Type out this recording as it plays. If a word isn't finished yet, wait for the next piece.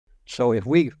So if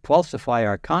we falsify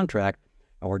our contract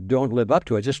or don't live up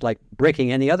to it, just like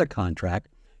breaking any other contract,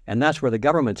 and that's where the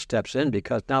government steps in,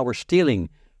 because now we're stealing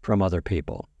from other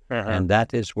people. And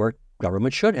that is where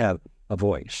government should have a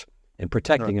voice in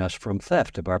protecting us from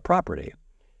theft of our property,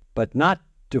 but not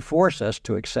to force us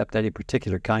to accept any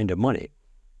particular kind of money.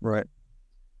 Right.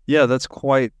 Yeah, that's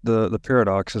quite the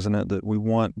paradox, isn't it? That we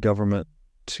want government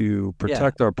to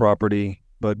protect our property,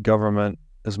 but government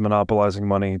is monopolizing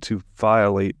money to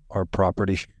violate our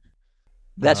property.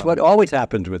 That's what always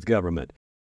happens with government.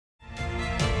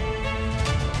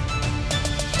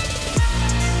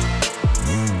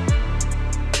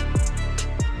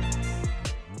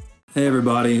 Hey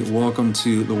everybody, welcome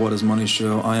to the What is Money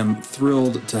Show. I am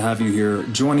thrilled to have you here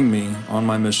joining me on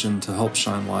my mission to help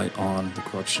shine light on the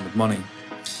corruption of money.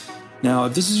 Now,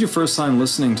 if this is your first time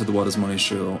listening to the What is Money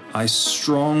Show, I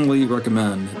strongly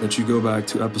recommend that you go back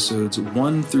to episodes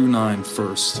 1 through 9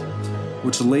 first,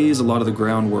 which lays a lot of the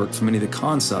groundwork for many of the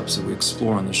concepts that we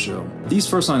explore on the show. These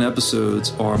first 9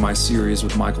 episodes are my series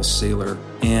with Michael Saylor,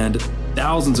 and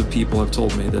thousands of people have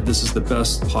told me that this is the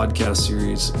best podcast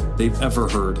series they've ever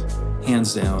heard,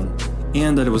 hands down,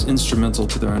 and that it was instrumental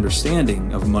to their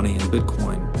understanding of money and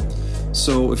Bitcoin.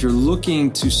 So if you're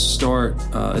looking to start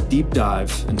a deep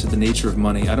dive into the nature of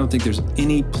money, I don't think there's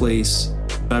any place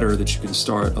better that you can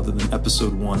start other than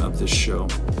episode 1 of this show.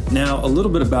 Now, a little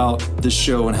bit about this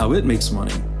show and how it makes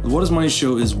money. The What is Money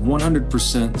Show is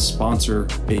 100%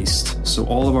 sponsor-based, so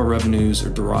all of our revenues are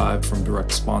derived from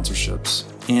direct sponsorships.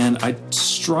 And I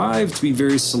strive to be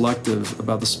very selective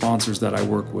about the sponsors that I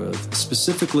work with,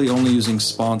 specifically only using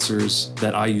sponsors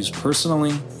that I use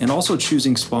personally, and also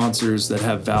choosing sponsors that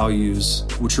have values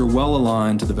which are well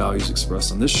aligned to the values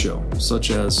expressed on this show,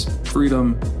 such as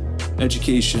freedom,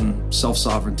 education,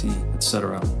 self-sovereignty,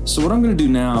 etc. So what I'm going to do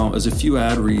now is a few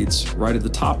ad reads right at the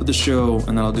top of the show, and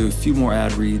then I'll do a few more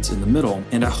ad reads in the middle.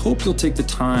 And I hope you'll take the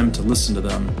time to listen to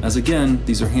them, as again,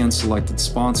 these are hand-selected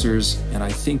sponsors, and I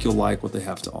think you'll like what they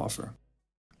have to offer.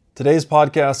 Today's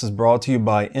podcast is brought to you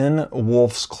by In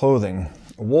Wolf's Clothing.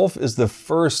 Wolf is the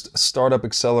first startup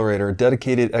accelerator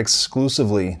dedicated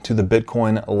exclusively to the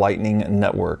Bitcoin Lightning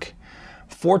Network.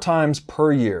 4 times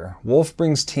per year, Wolf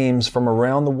brings teams from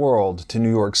around the world to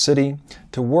New York City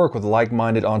to work with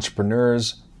like-minded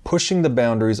entrepreneurs, pushing the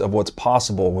boundaries of what's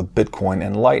possible with Bitcoin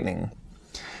and Lightning.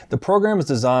 The program is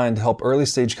designed to help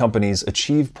early-stage companies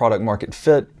achieve product-market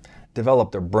fit,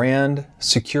 develop their brand,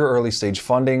 secure early-stage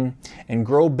funding, and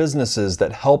grow businesses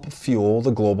that help fuel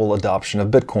the global adoption of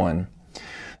Bitcoin.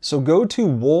 So go to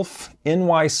wolfnyc.com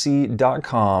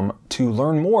to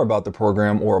learn more about the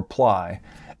program or apply.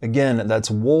 Again,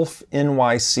 that's Wolf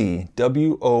NYC,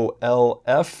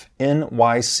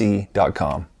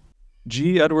 WOLFNYC.com.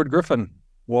 G. Edward Griffin,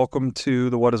 welcome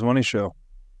to the What is Money Show.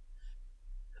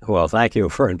 Well, thank you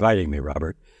for inviting me,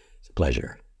 Robert. It's a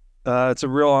pleasure. It's a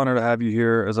real honor to have you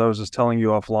here. As I was just telling you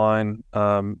offline,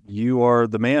 you are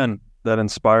the man that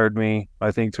inspired me,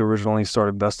 I think, to originally start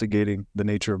investigating the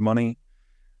nature of money.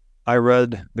 I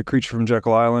read The Creature from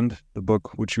Jekyll Island, the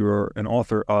book which you are an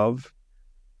author of,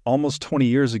 almost 20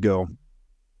 years ago.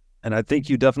 And I think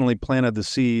you definitely planted the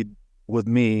seed with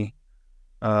me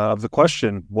of the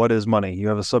question, what is money? You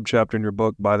have a subchapter in your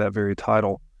book by that very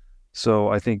title. So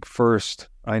I think first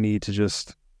I need to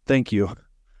just thank you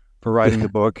for writing the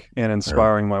book and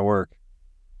inspiring my work.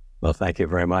 Well, thank you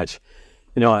very much.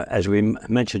 You know, as we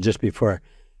mentioned just before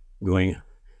going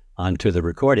on to the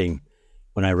recording,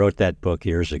 when I wrote that book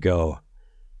years ago,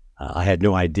 I had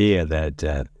no idea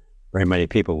that very many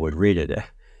people would read it.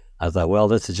 I thought, well,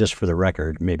 this is just for the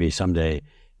record. Maybe someday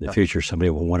in the future,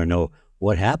 somebody will want to know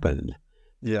what happened.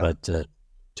 Yeah. But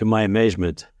to my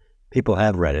amazement, people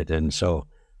have read it. And so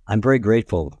I'm very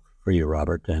grateful for you,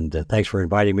 Robert. And thanks for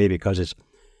inviting me, because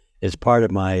it's part of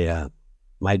my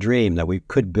dream that we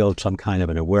could build some kind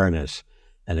of an awareness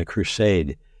and a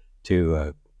crusade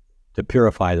to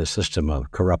purify the system of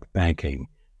corrupt banking.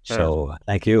 So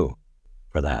thank you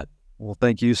for that. Well,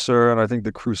 thank you, sir. And I think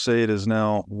the crusade is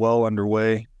now well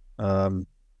underway.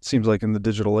 Seems like in the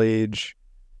digital age,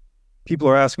 people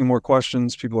are asking more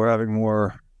questions. People are having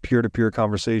more peer-to-peer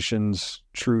conversations.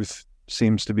 Truth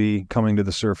seems to be coming to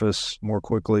the surface more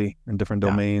quickly in different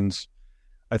domains.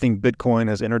 I think Bitcoin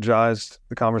has energized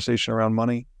the conversation around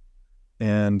money.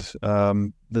 And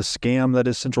the scam that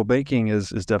is central banking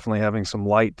is definitely having some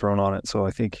light thrown on it. So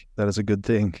I think that is a good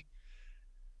thing.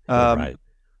 Right.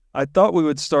 I thought we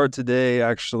would start today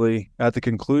actually at the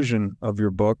conclusion of your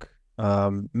book.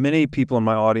 Many people in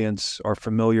my audience are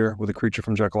familiar with The Creature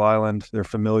from Jekyll Island. They're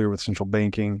familiar with central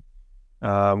banking.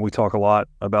 We talk a lot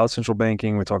about central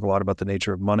banking. We talk a lot about the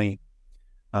nature of money.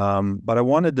 But I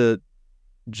wanted to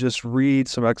just read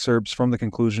some excerpts from the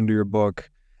conclusion to your book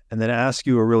and then ask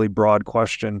you a really broad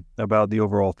question about the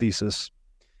overall thesis.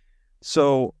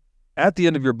 So at the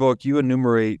end of your book, you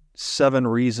enumerate 7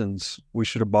 reasons we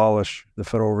should abolish the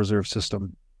Federal Reserve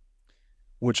System,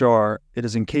 which are: it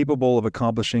is incapable of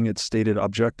accomplishing its stated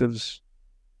objectives.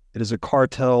 It is a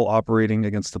cartel operating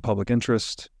against the public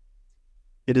interest.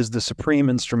 It is the supreme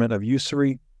instrument of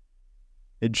usury.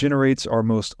 It generates our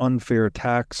most unfair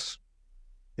tax.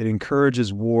 It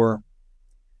encourages war.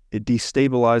 It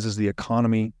destabilizes the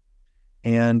economy.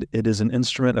 And it is an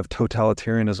instrument of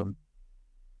totalitarianism.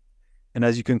 And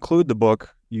as you conclude the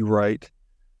book, you write,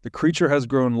 "The creature has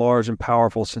grown large and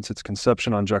powerful since its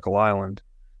conception on Jekyll Island.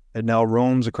 It now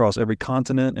roams across every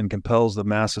continent and compels the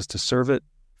masses to serve it,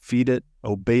 feed it,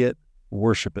 obey it,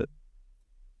 worship it.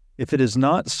 If it is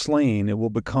not slain, it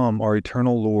will become our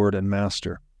eternal Lord and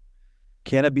Master.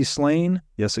 Can it be slain?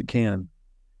 Yes, it can.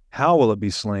 How will it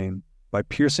be slain? By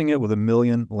piercing it with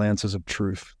 1,000,000 lances of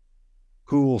truth.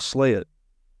 Who will slay it?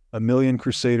 1,000,000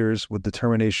 crusaders with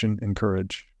determination and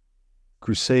courage.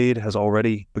 Crusade has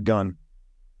already begun."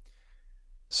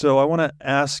 So I want to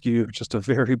ask you just a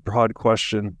very broad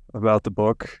question about the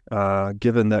book,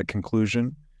 given that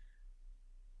conclusion.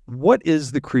 What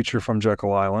is the creature from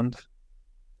Jekyll Island?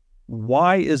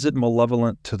 Why is it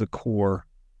malevolent to the core?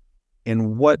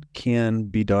 And what can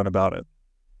be done about it?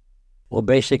 Well,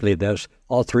 basically,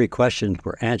 all 3 questions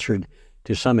were answered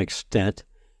to some extent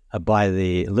by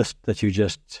the list that you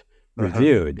just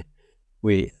reviewed.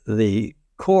 The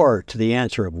core to the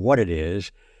answer of what it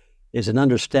is an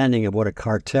understanding of what a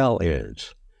cartel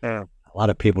is. A lot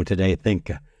of people today think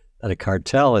that a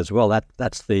cartel is, well,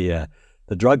 that's the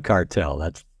drug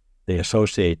cartel. They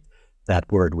associate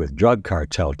that word with drug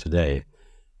cartel today.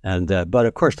 But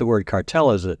of course, the word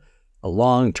cartel is a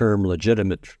long-term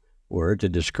legitimate word to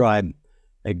describe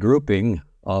a grouping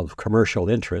of commercial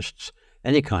interests.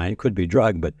 Any kind, could be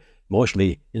drug, but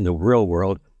mostly in the real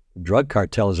world, drug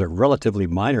cartel is a relatively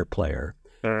minor player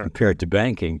compared to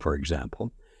banking, for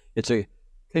example. It's a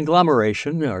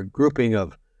conglomeration or grouping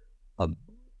of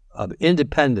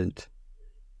independent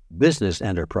business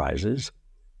enterprises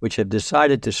which have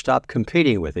decided to stop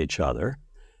competing with each other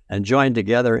and join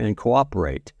together and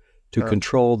cooperate to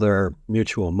control their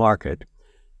mutual market,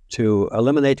 to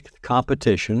eliminate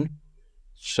competition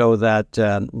so that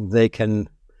they can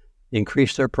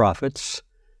increase their profits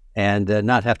and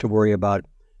not have to worry about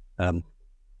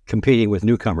competing with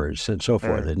newcomers and so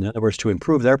forth. In other words, to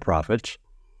improve their profits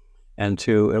and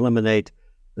to eliminate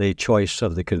the choice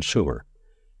of the consumer.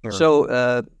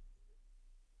 So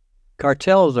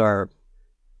cartels are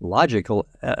logical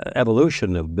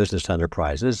evolution of business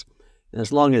enterprises.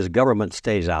 As long as government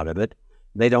stays out of it,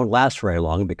 they don't last very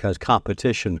long because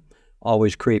competition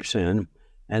always creeps in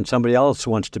and somebody else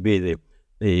wants to be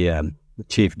the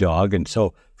chief dog. And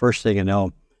so first thing you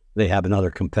know, they have another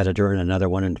competitor and another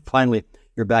one. And finally,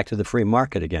 you're back to the free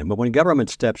market again. But when government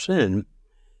steps in,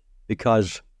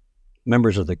 because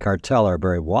members of the cartel are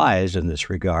very wise in this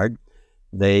regard,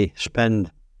 they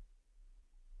spend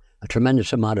a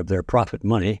tremendous amount of their profit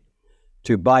money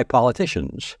to buy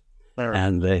politicians.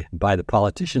 And they buy the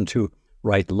politicians who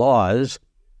write laws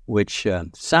which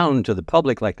sound to the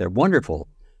public like they're wonderful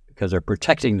because they're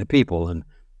protecting the people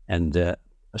and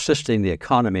assisting the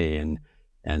economy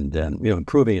and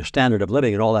improving a standard of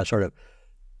living and all that sort of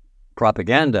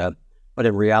propaganda. But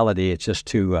in reality, it's just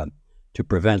to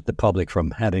prevent the public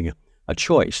from having a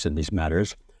choice in these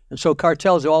matters. And so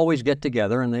cartels always get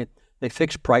together and they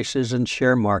fix prices and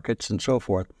share markets and so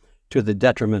forth to the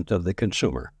detriment of the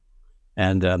consumer.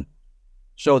 And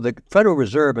so the Federal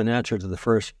Reserve, in answer to the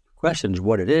first question, is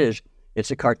what it is.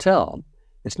 It's a cartel.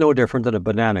 It's no different than a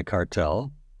banana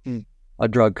cartel, a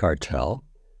drug cartel,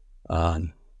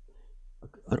 an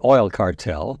oil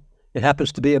cartel. It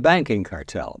happens to be a banking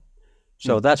cartel.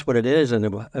 So that's what it is. And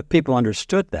if people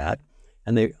understood that,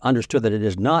 and they understood that it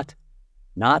is not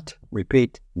an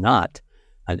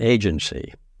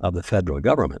agency of the federal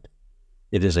government.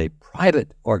 It is a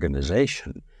private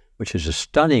organization, which is a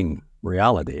stunning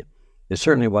reality. It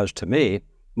certainly was to me.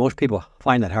 Most people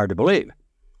find that hard to believe.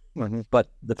 Mm-hmm. But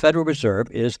the Federal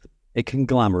Reserve is a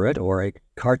conglomerate or a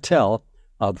cartel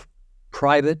of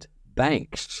private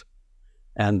banks.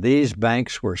 And these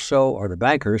banks the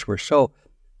bankers were so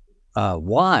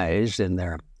wise in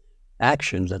their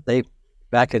actions that they,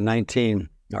 back in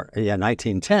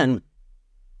 1910,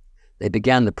 they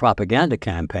began the propaganda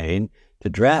campaign to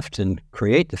draft and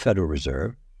create the Federal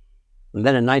Reserve. And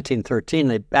then in 1913,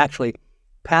 they actually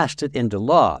passed it into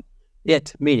law.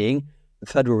 It, meaning the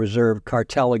Federal Reserve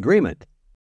Cartel Agreement.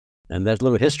 And there's a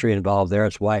little history involved there.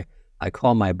 It's why I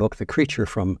call my book The Creature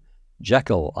from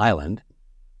Jekyll Island.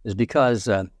 is because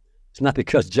it's not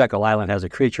because Jekyll Island has a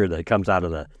creature that comes out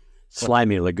of the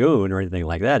slimy lagoon or anything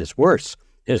like that. It's worse.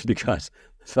 It's because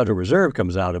the Federal Reserve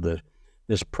comes out of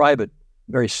this private,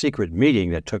 very secret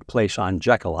meeting that took place on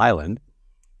Jekyll Island,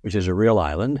 which is a real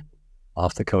island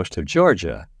off the coast of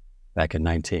Georgia back in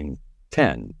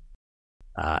 1910.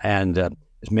 And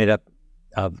it's made up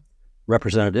of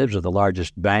representatives of the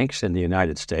largest banks in the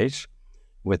United States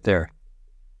with their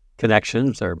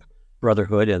connections, their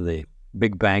brotherhood in the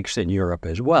big banks in Europe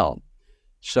as well.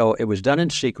 So it was done in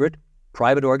secret,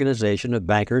 private organization of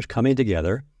bankers coming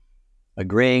together,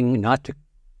 agreeing not to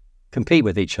compete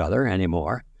with each other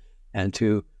anymore and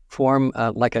to form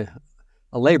like a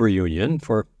labor union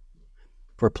for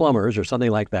plumbers or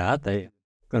something like that. They're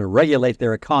going to regulate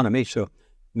their economy, so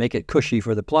make it cushy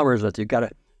for the plumbers that you've got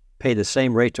to pay the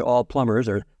same rate to all plumbers,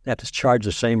 or they have to charge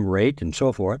the same rate and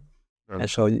so forth. And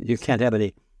so you can't have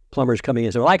any plumbers coming in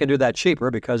and say, well, I can do that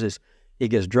cheaper, because he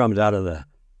gets drummed out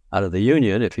of the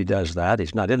union if he does that.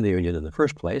 He's not in the union in the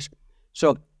first place.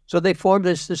 So they formed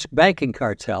this banking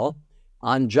cartel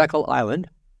on Jekyll Island,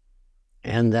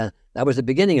 and that was the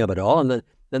beginning of it all. And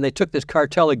then they took this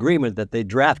cartel agreement that they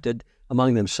drafted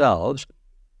among themselves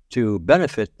to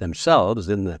benefit themselves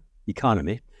in the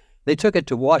economy. They took it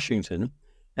to Washington,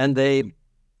 and they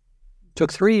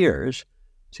took 3 years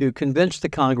to convince the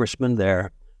congressmen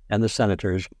there and the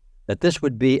senators that this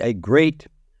would be a great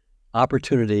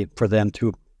opportunity for them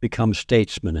to become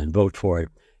statesmen and vote for it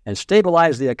and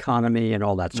stabilize the economy and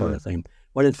all that sort of thing.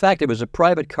 When in fact it was a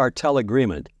private cartel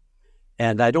agreement.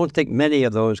 And I don't think many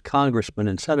of those congressmen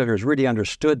and senators really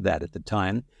understood that at the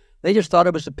time. They just thought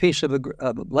it was a piece of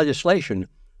legislation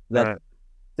that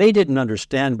they didn't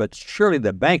understand, but surely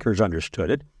the bankers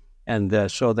understood it. And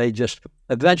so they just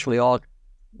eventually all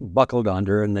buckled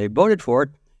under, and they voted for it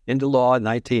into law in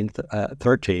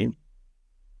 1913.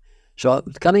 So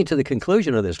coming to the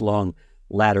conclusion of this long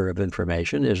ladder of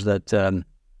information is that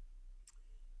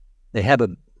they have a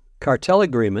cartel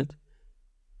agreement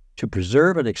to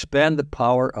preserve and expand the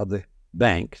power of the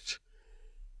banks,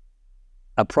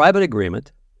 a private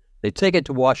agreement. They take it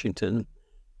to Washington.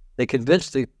 They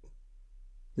convince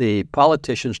the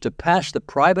politicians to pass the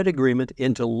private agreement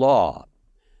into law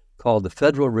called the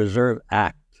Federal Reserve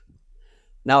Act.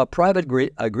 Now, a private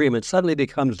agreement suddenly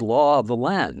becomes law of the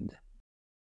land.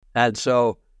 And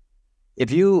so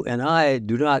if you and I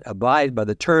do not abide by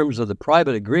the terms of the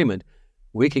private agreement,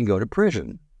 we can go to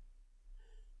prison.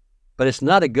 But it's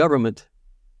not a government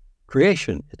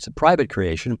creation. It's a private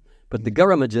creation. But the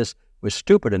government just was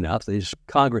stupid enough, these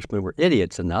congressmen were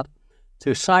idiots enough,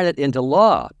 to sign it into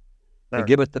law and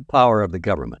give it the power of the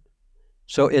government.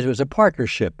 So it was a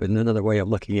partnership, in another way of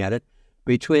looking at it,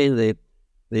 between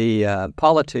the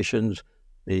politicians,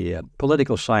 the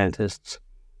political scientists,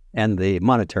 and the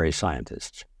monetary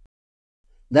scientists.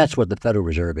 That's what the Federal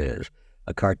Reserve is,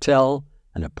 a cartel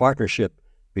and a partnership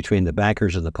between the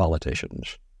bankers and the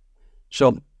politicians.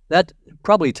 So that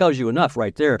probably tells you enough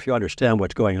right there if you understand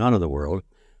what's going on in the world.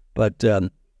 But the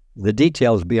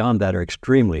details beyond that are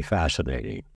extremely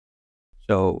fascinating.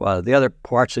 So the other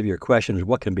parts of your question is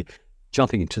what can be,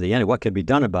 jumping to the end, what can be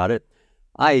done about it?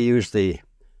 I use the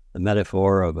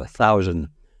metaphor of 1,000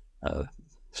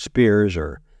 spears,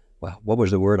 or what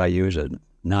was the word I used?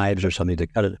 Knives or something to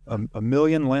cut it. A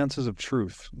million lances of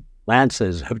truth.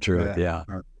 Lances of truth, yeah.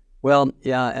 Right. Well,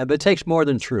 yeah, but it takes more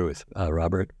than truth,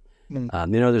 Robert.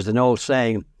 There's an old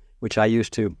saying, which I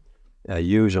used to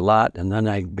use a lot, and then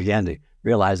I began to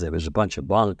realize that it was a bunch of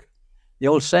bunk. The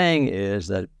old saying is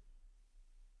that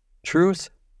truth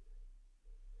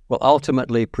will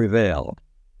ultimately prevail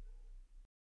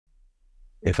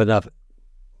if enough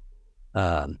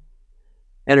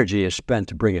energy is spent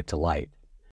to bring it to light.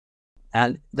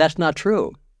 And that's not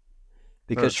true,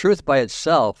 because truth by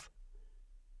itself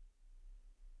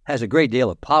has a great deal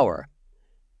of power.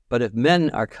 But if men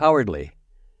are cowardly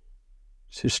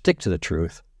to stick to the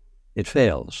truth, it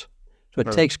fails. So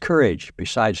it takes courage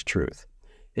besides truth.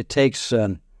 It takes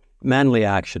manly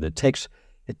action. It takes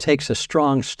a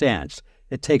strong stance.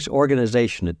 It takes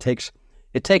organization. It takes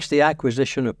the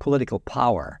acquisition of political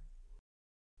power,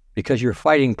 because you're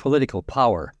fighting political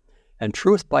power. And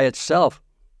truth by itself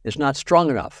is not strong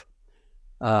enough.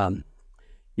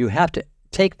 You have to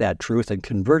take that truth and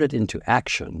convert it into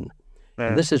action.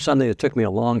 And this is something that took me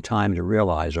a long time to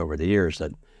realize over the years,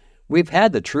 that we've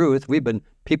had the truth. We've been,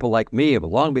 people like me,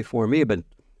 long before me, have been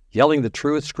yelling the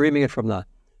truth, screaming it from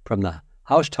the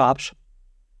housetops,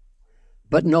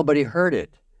 but nobody heard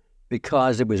it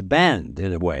because it was banned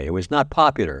in a way. It was not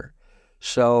popular.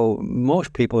 So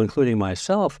most people, including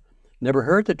myself, never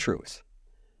heard the truth.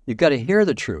 You've got to hear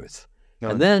the truth.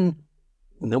 And then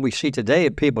And then we see today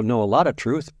people know a lot of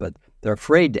truth, but they're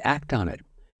afraid to act on it.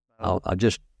 I'll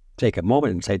just take a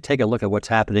moment and say, take a look at what's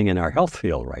happening in our health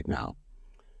field right now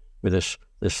with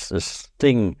this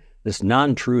thing, this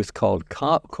non-truth called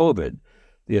COVID.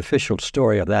 The official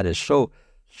story of that is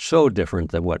so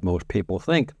different than what most people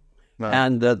think. No.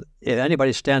 And if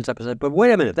anybody stands up and says, but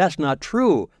wait a minute, that's not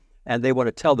true, and they want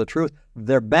to tell the truth,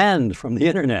 they're banned from the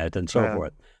internet and so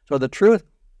forth. So the truth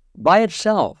by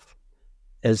itself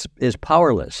is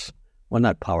powerless. Well,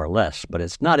 not powerless, but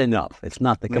it's not enough. It's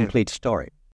not the complete story.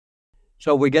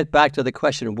 So we get back to the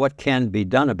question of what can be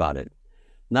done about it.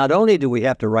 Not only do we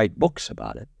have to write books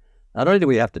about it, not only do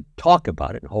we have to talk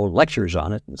about it and hold lectures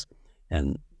on it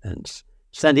and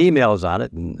send emails on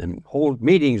it and hold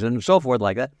meetings and so forth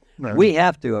like that, we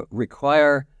have to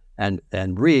require and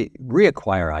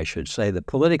reacquire, I should say, the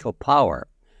political power,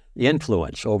 the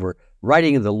influence over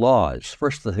writing the laws.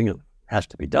 First, the thing that has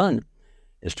to be done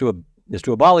is to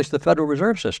abolish the Federal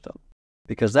Reserve System,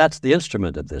 because that's the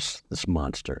instrument of this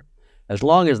monster. As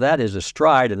long as that is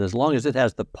astride, and as long as it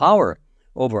has the power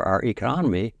over our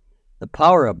economy, the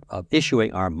power of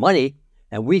issuing our money,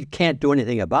 and we can't do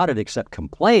anything about it except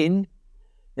complain,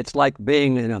 it's like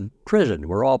being in a prison.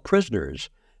 We're all prisoners,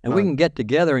 and we can get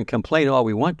together and complain all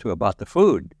we want to about the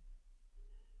food.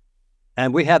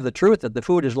 And we have the truth that the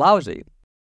food is lousy.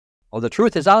 Oh, the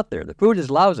truth is out there. The food is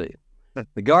lousy.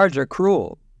 The guards are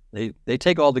cruel. They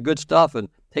take all the good stuff and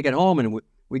take it home, and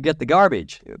we get the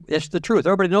garbage. It's the truth.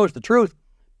 Everybody knows the truth,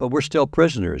 but we're still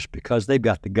prisoners because they've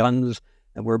got the guns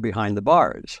and we're behind the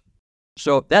bars.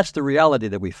 So that's the reality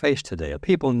that we face today.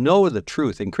 People know the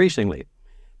truth increasingly,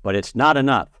 but it's not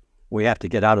enough. We have to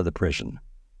get out of the prison.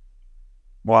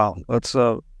 Wow, that's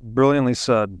brilliantly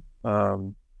said.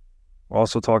 We'll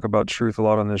also talk about truth a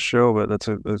lot on this show, but that's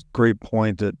a great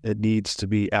point that it needs to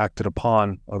be acted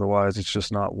upon. Otherwise, it's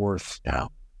just not worth. Yeah.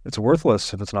 It's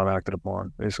worthless if it's not acted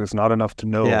upon. Basically, it's not enough to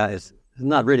know. Yeah, it's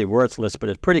not really worthless, but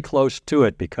it's pretty close to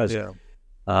it because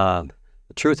the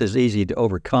truth is easy to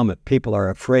overcome if people are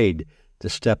afraid to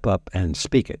step up and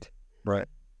speak it. Right.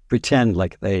 Pretend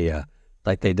like they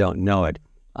don't know it.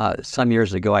 Some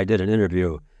years ago, I did an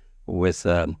interview with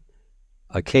a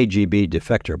KGB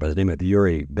defector by the name of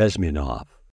Yuri Bezmenov,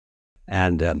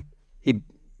 and he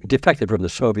defected from the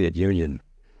Soviet Union,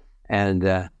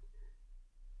 and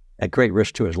at great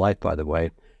risk to his life, by the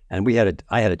way. And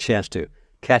I had a chance to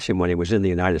catch him when he was in the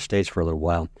United States for a little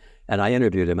while, and I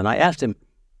interviewed him, and I asked him,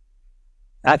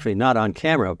 actually not on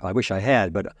camera, I wish I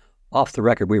had, but off the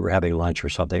record, we were having lunch or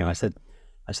something, and I said,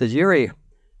 Yuri,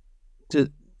 to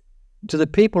the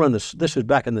people this was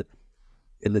back in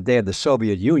the day of the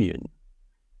Soviet Union,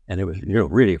 and it was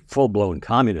really full-blown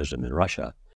communism in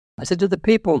Russia. I said, do the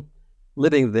people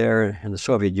living there in the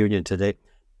Soviet Union today,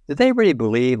 do they really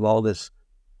believe all this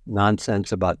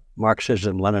nonsense about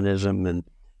Marxism, Leninism, and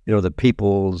the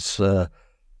people's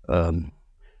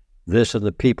this and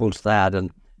the people's that, and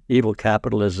evil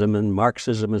capitalism and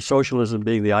Marxism and socialism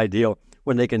being the ideal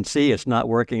when they can see it's not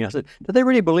working? I said, do they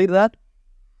really believe that?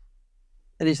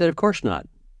 And he said, of course not.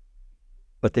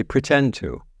 But they pretend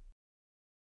to.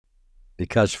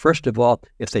 Because first of all,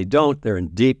 if they don't, they're in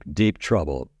deep, deep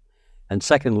trouble. And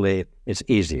secondly, it's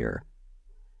easier.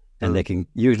 And they can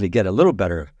usually get a little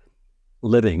better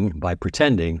living by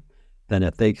pretending than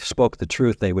if they spoke the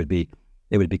truth. They would be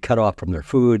cut off from their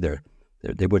food.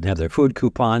 They wouldn't have their food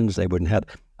coupons. They wouldn't have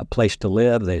a place to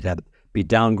live. They'd be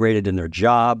downgraded in their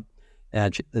job,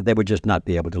 and they would just not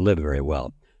be able to live very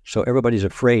well. So everybody's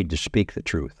afraid to speak the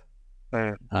truth.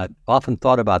 I've often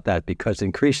thought about that because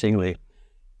increasingly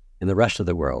in the rest of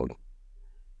the world,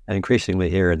 and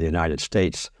increasingly here in the United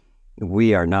States,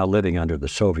 we are now living under the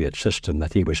Soviet system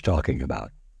that he was talking about.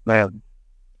 Man.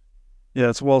 Yeah,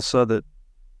 it's well said that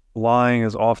lying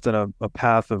is often a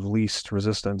path of least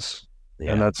resistance.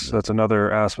 Yeah. And that's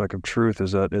another aspect of truth,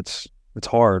 is that it's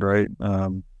hard, right?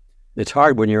 It's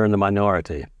hard when you're in the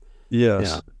minority.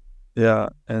 Yes. Yeah.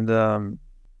 And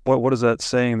what is that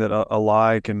saying, that a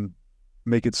lie can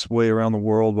make its way around the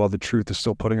world while the truth is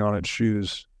still putting on its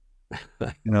shoes?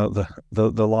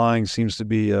 The lying seems to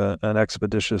be an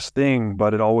expeditious thing,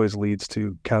 but it always leads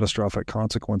to catastrophic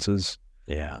consequences.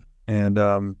 Yeah. And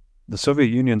the Soviet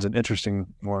Union's an interesting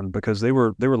one because they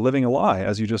were living a lie,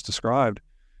 as you just described.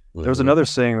 Mm-hmm. There was another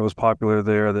saying that was popular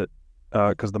there that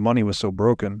because the money was so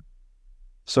broken,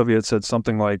 Soviets said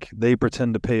something like, they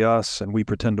pretend to pay us and we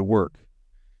pretend to work.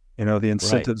 The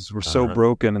incentives were so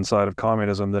broken inside of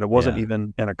communism that it wasn't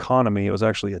even an economy, it was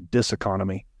actually a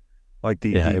diseconomy.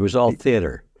 It was all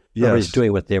theater. Yes. Everybody's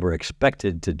doing what they were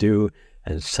expected to do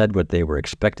and said what they were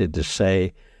expected to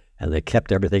say, and they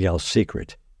kept everything else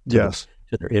secret. Yes.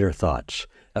 to their inner thoughts,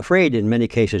 afraid in many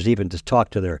cases even to talk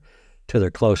to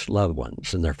their close loved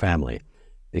ones and their family,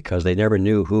 because they never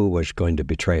knew who was going to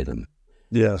betray them.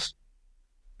 Yes.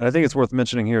 And I think it's worth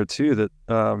mentioning here too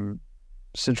that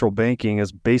central banking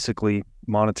is basically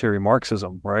monetary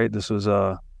Marxism, right? This was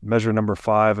measure number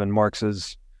 5 in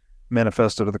Marx's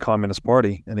manifesto to the Communist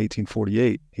Party in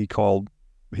 1848. He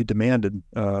demanded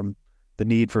the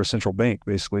need for a central bank,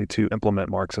 basically, to implement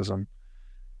Marxism.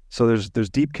 So there's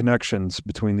deep connections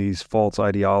between these false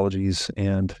ideologies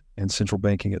and central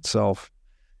banking itself.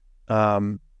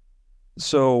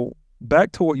 So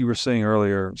back to what you were saying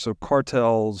earlier. So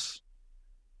cartels,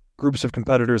 groups of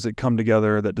competitors that come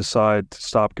together that decide to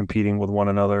stop competing with one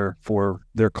another for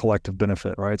their collective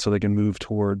benefit, right? So they can move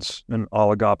towards an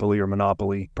oligopoly or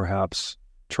monopoly, perhaps,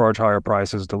 charge higher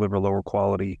prices, deliver lower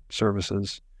quality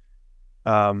services.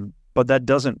 But that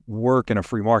doesn't work in a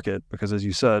free market because, as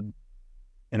you said,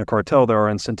 in a cartel, there are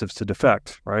incentives to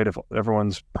defect, right? If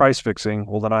everyone's price fixing,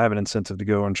 well, then I have an incentive to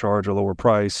go and charge a lower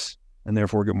price and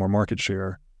therefore get more market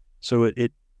share. So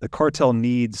the cartel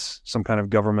needs some kind of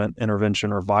government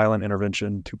intervention or violent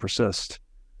intervention to persist.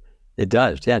 It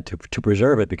does, yeah, to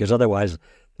preserve it, because otherwise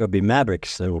there'll be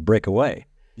mavericks that will break away.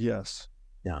 Yes.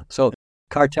 Yeah. So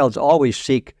cartels always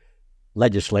seek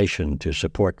legislation to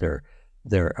support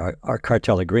our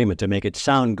cartel agreement to make it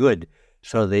sound good,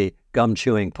 so the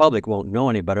gum-chewing public won't know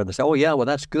any better. They say, "Oh yeah, well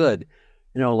that's good."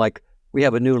 Like we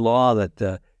have a new law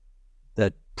that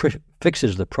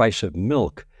fixes the price of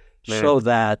milk so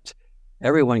that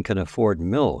everyone can afford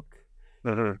milk.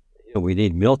 Mm-hmm. We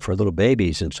need milk for little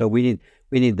babies, and so we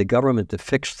need the government to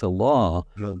fix the law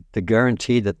to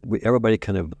guarantee that everybody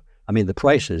can the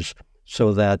prices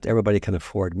so that everybody can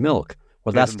afford milk.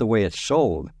 Well, that's the way it's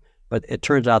sold, but it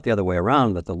turns out the other way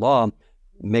around, that the law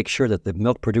makes sure that the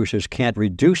milk producers can't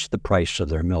reduce the price of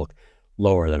their milk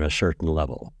lower than a certain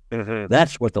level. Mm-hmm.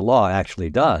 That's what the law actually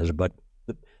does, but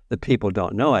the people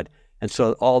don't know it. And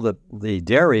so all the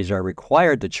dairies are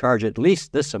required to charge at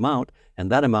least this amount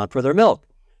and that amount for their milk,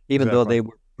 even though they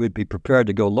would be prepared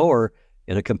to go lower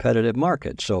in a competitive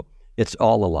market. So it's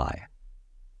all a lie.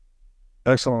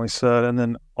 Excellently said. And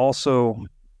then also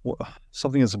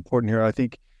something that's important here, I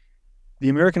think the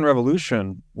American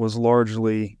Revolution was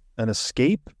largely an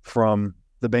escape from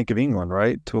the Bank of England,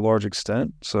 right, to a large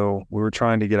extent. So we were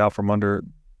trying to get out from under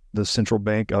the Central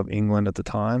Bank of England at the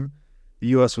time. The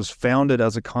U.S. was founded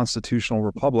as a constitutional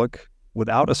republic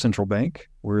without a central bank,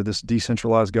 where this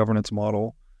decentralized governance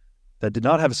model that did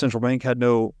not have a central bank had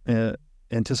no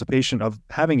anticipation of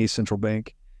having a central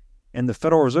bank. And the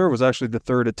Federal Reserve was actually the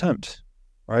third attempt,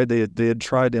 right? They had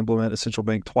tried to implement a central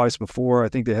bank twice before. I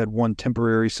think they had one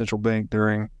temporary central bank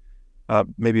during,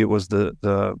 maybe it was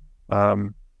the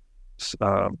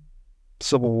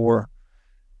Civil War.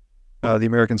 The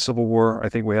American Civil War, I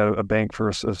think we had a bank for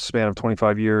a span of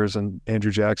 25 years, and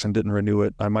Andrew Jackson didn't renew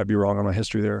it. I might be wrong on my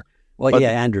history there. Well,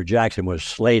 Andrew Jackson was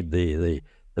slayed the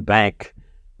bank,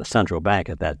 the central bank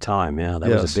at that time. Yeah, that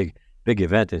was a big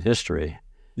event in history.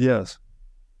 Yes.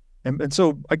 And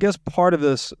so I guess part of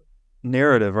this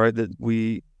narrative, right, that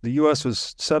the U.S.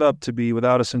 was set up to be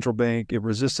without a central bank. It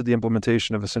resisted the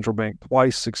implementation of a central bank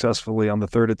twice successfully. On the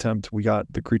third attempt, we got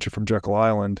the creature from Jekyll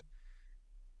Island.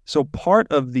 So part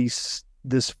of this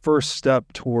first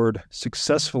step toward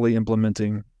successfully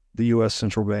implementing the U.S.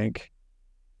 central bank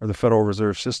or the Federal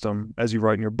Reserve System, as you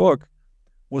write in your book,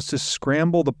 was to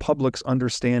scramble the public's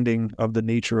understanding of the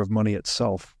nature of money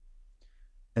itself.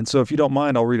 And so if you don't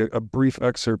mind, I'll read a brief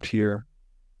excerpt here.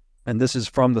 And this is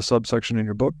from the subsection in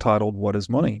your book titled, "What is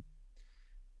Money?"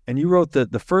 And you wrote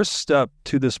that the first step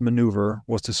to this maneuver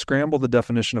was to scramble the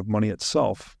definition of money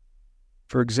itself.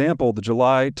 For example, the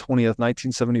July 20th,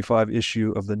 1975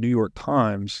 issue of the New York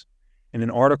Times, in an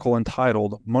article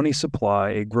entitled "Money Supply,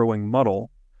 a Growing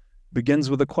Muddle," begins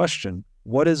with a question: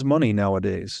 what is money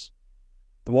nowadays?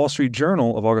 The Wall Street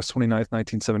Journal of August 29th,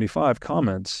 1975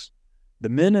 comments, "The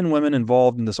men and women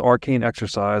involved in this arcane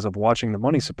exercise of watching the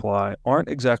money supply aren't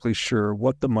exactly sure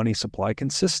what the money supply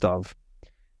consists of."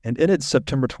 And in its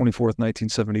September 24th,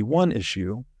 1971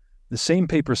 issue, the same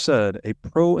paper said a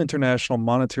pro-International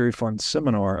Monetary Fund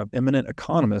seminar of eminent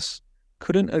economists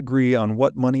couldn't agree on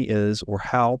what money is or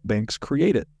how banks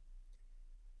create it.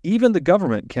 Even the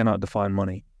government cannot define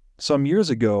money. Some years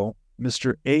ago,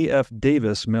 Mr. A.F.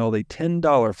 Davis mailed a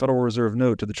 $10 Federal Reserve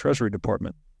note to the Treasury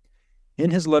Department. In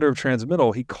his letter of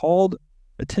transmittal, he called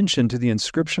attention to the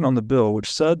inscription on the bill,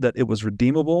 which said that it was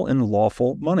redeemable in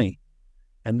lawful money,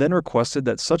 and then requested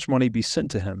that such money be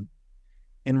sent to him.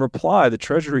 In reply, the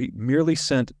Treasury merely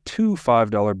sent 2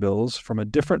 $5 bills from a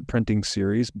different printing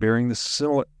series bearing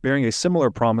a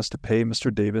similar promise to pay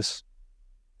Mr. Davis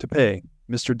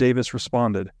Mr. Davis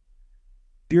responded,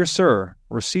 "Dear sir,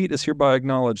 receipt is hereby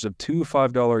acknowledged of two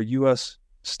 $5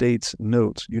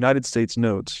 United States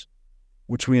notes,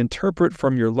 which we interpret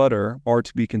from your letter are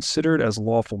to be considered as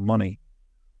lawful money.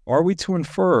 Are we to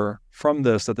infer from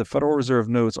this that the Federal Reserve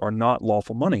notes are not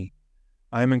lawful money?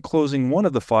 I am enclosing one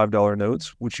of the $5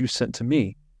 notes which you sent to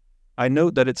me. I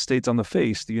note that it states on the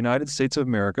face, the United States of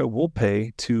America will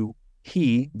pay to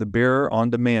he, the bearer on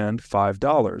demand,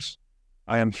 $5.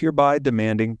 I am hereby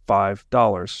demanding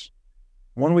 $5.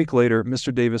 1 week later,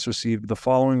 Mr. Davis received the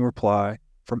following reply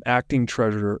from Acting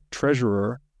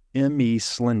Treasurer M.E.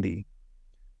 Slendy.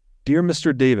 Dear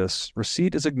Mr. Davis,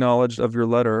 receipt is acknowledged of your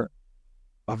letter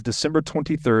of December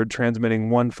 23rd transmitting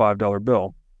one $5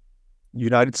 bill,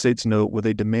 United States note with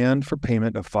a demand for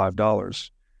payment of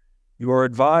 $5. You are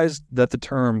advised that the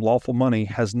term lawful money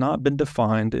has not been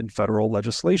defined in federal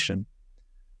legislation.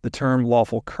 The term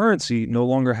lawful currency no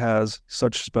longer has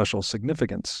such special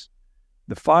significance.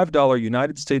 The $5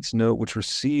 United States note which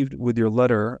received with your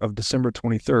letter of December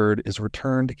 23rd is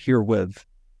returned herewith.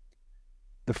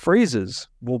 The phrases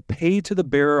will pay to the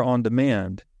bearer on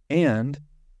demand and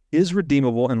is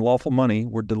redeemable in lawful money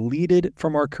were deleted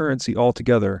from our currency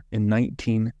altogether in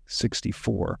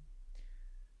 1964.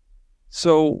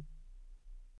 So,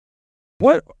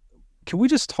 can we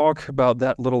just talk about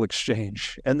that little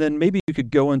exchange? And then maybe you could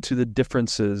go into the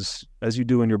differences, as you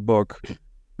do in your book,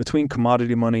 between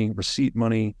commodity money, receipt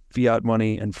money, fiat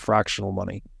money, and fractional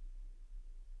money.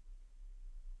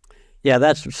 Yeah,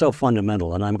 that's so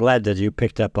fundamental. And I'm glad that you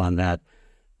picked up on that,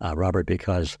 Robert,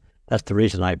 because that's the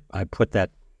reason I put that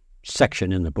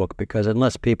section in the book, because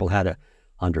unless people had an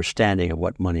understanding of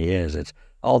what money is,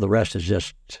 all the rest is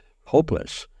just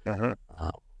hopeless. Uh-huh.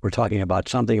 We're talking about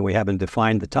something and we haven't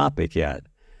defined the topic yet.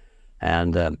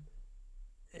 And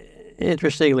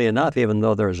interestingly enough, even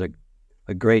though there's a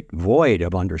great void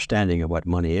of understanding of what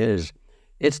money is,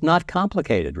 it's not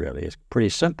complicated, really. It's pretty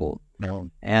simple. No.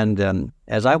 And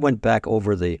as I went back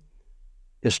over the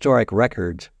historic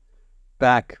records,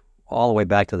 all the way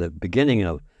back to the beginning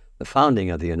of the founding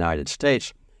of the United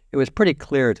States, it was pretty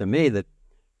clear to me that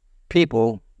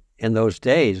people in those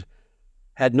days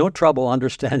had no trouble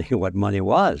understanding what money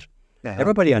was. Uh-huh.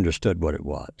 Everybody understood what it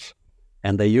was,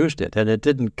 and they used it. And it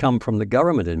didn't come from the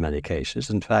government in many cases.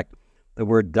 In fact, the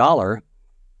word dollar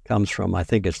comes from, I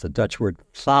think it's the Dutch word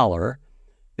thaler,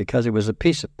 because it was a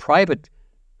piece of private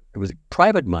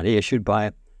money issued by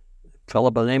a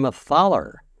fellow by the name of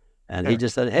Thaler. And he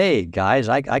just said, hey, guys,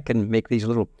 I can make these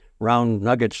little round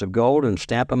nuggets of gold and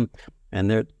stamp them,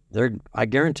 and I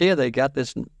guarantee you they got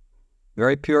this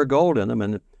very pure gold in them.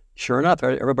 And sure enough,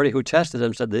 everybody who tested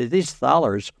them said these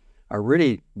thalers are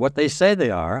really what they say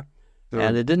they are. Sure.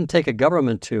 And it didn't take a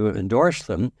government to endorse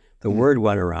them. The word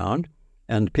went around,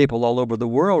 and people all over the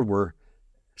world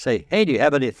say, hey, do you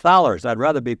have any thalers? I'd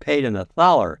rather be paid in a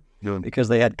thaler, because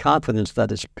they had confidence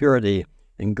that its purity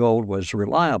in gold was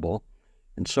reliable.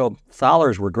 And so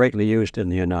thalers were greatly used in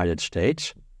the United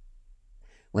States.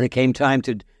 When it came time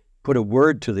to put a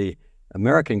word to the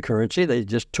American currency, they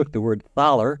just took the word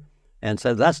thaler and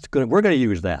said, we're going to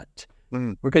use that.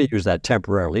 Mm. We're going to use that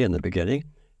temporarily in the beginning.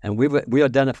 And we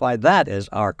identified that as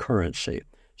our currency.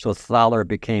 So thaler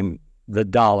became the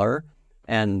dollar.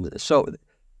 And so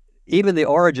even the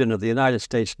origin of the United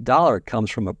States dollar comes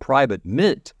from a private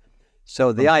mint.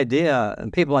 So the idea,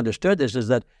 and people understood this, is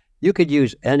that you could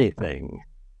use anything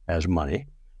as money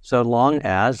so long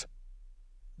as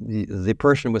the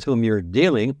person with whom you're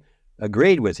dealing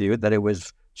agreed with you that it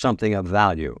was something of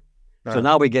value. Right. So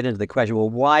now we get into the question, well,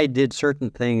 why did certain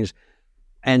things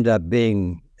end up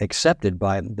being accepted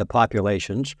by the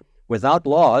populations without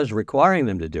laws requiring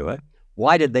them to do it?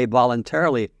 Why did they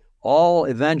voluntarily all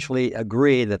eventually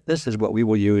agree that this is what we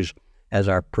will use as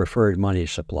our preferred money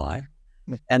supply?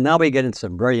 And now we get into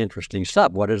some very interesting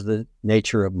stuff. What is the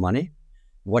nature of money?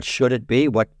 What should it be?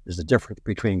 What is the difference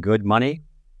between good money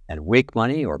and weak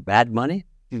money or bad money?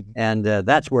 Mm-hmm. And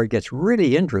that's where it gets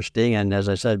really interesting. And as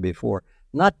I said before,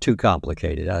 not too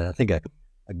complicated. I think a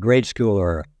grade school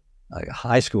or a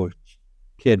high school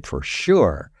kid for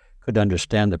sure could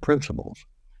understand the principles.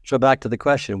 So back to the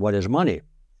question, what is money?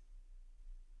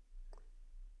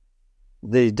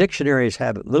 The dictionaries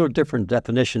have little different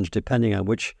definitions depending on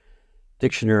which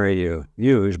dictionary you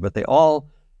use, but they all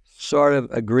sort of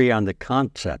agree on the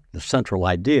concept, the central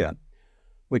idea,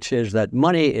 which is that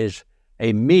money is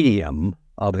a medium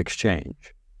of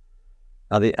exchange.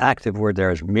 Now, the active word there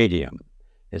is medium.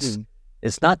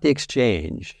 It's not the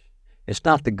exchange. It's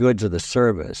not the goods or the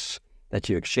service that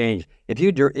you exchange. If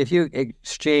you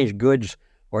exchange goods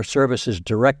or services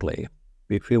directly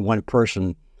between one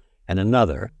person and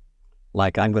another,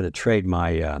 like I'm going to trade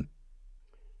my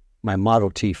my Model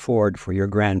T Ford for your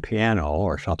grand piano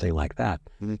or something like that.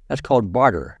 That's called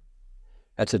barter.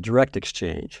 That's a direct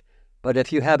exchange. But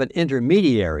if you have an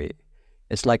intermediary,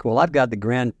 it's like, well, I've got the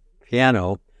grand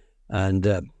piano, and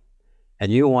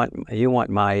you want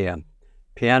my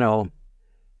piano,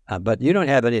 but you don't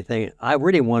have anything. I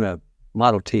really want a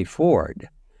Model T Ford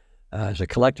as a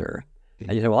collector.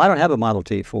 And you say, well, I don't have a Model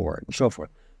T Ford, and so forth.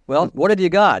 Well, what have you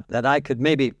got that I could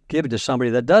maybe give it to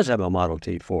somebody that does have a Model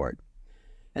T Ford?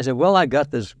 I said, well, I got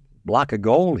this block of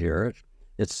gold here.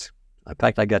 In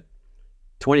fact, I got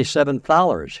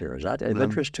 $27 here. Is that of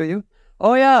interest to you?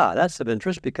 Oh, yeah, that's of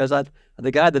interest because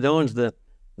the guy that owns the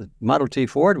Model T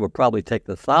Ford will probably take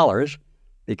the thalers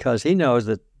because he knows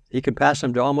that he can pass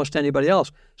them to almost anybody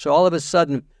else. So all of a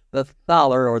sudden, the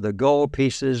thaler or the gold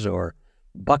pieces or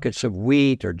buckets of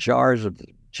wheat or jars of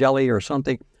jelly or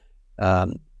something,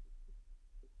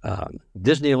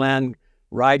 Disneyland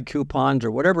ride coupons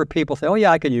or whatever people say, oh,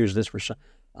 yeah, I can use this for some.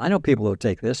 I know people who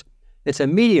take this. It's a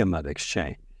medium of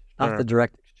exchange, not the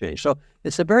direct exchange. So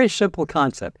it's a very simple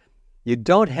concept. You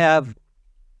don't have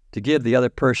to give the other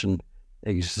person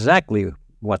exactly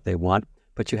what they want,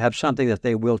 but you have something that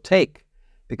they will take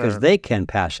because they can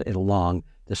pass it along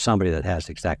to somebody that has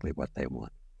exactly what they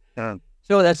want.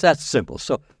 So that's simple.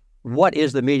 So what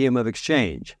is the medium of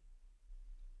exchange?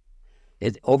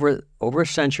 Over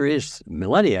centuries,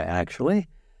 millennia actually,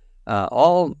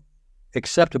 all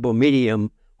acceptable medium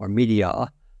or media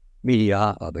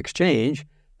of exchange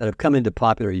that have come into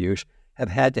popular use have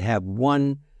had to have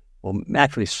one, well,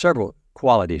 actually several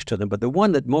qualities to them, but the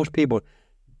one that most people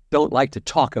don't like to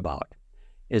talk about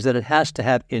is that it has to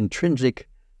have intrinsic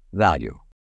value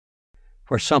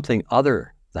for something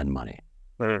other than money.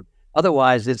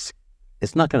 Otherwise, it's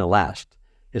not going to last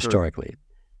historically.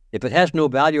 If it has no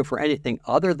value for anything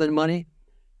other than money,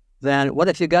 then what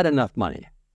if you got enough money?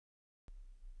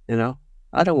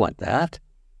 I don't want that.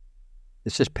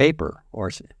 It's just paper,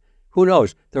 or who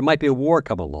knows? There might be a war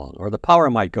come along, or the power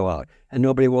might go out, and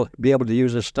nobody will be able to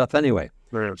use this stuff anyway.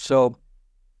 So,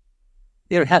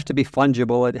 it has to be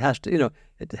fungible. It has to,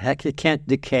 it can't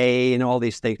decay and all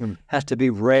these things. It has to be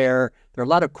rare. There are a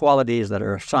lot of qualities that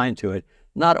are assigned to it.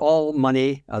 Not all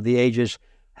money of the ages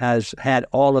has had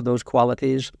all of those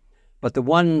qualities, but the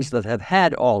ones that have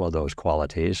had all of those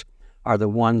qualities are the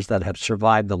ones that have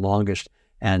survived the longest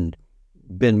and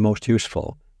been most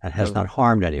useful and has not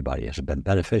harmed anybody, has been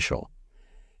beneficial.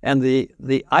 And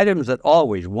the items that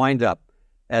always wind up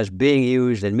as being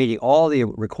used and meeting all the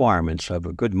requirements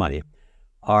of good money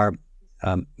are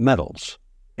metals,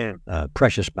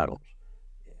 precious metals.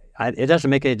 It doesn't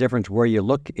make any difference where you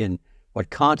look, in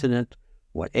what continent,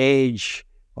 what age,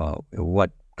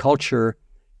 what culture,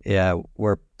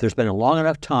 where there's been a long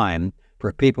enough time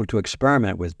for people to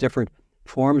experiment with different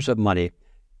forms of money.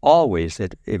 Always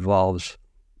it evolves.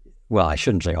 Well, I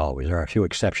shouldn't say always. There are a few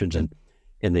exceptions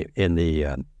in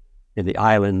the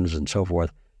islands and so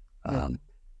forth.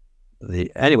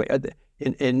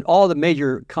 In all the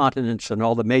major continents and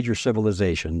all the major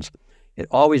civilizations, it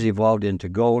always evolved into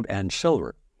gold and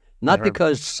silver. Not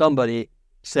because somebody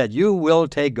said, you will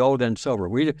take gold and silver.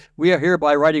 We are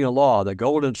hereby writing a law that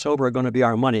gold and silver are going to be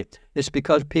our money. It's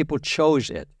because people chose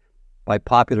it by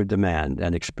popular demand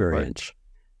and experience.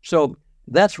 So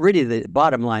that's really the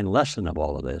bottom line lesson of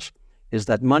all of this, is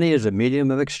that money is a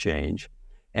medium of exchange,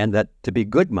 and that to be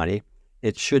good money,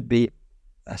 it should be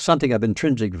something of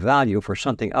intrinsic value for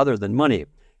something other than money.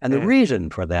 And the reason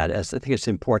for that, as I think it's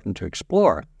important to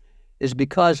explore, is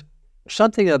because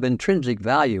something of intrinsic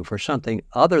value for something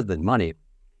other than money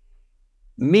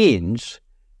means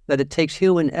that it takes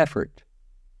human effort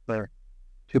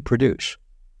to produce,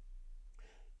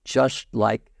 just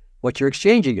like what you're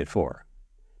exchanging it for.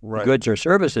 Goods or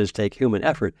services take human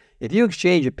effort. If you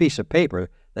exchange a piece of paper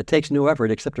that takes no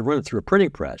effort except to run it through a printing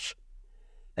press,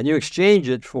 and you exchange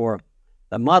it for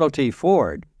a Model T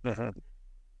Ford, there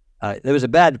was a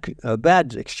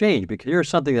bad exchange, because here's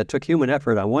something that took human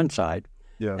effort on one side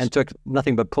and took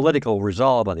nothing but political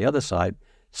resolve on the other side.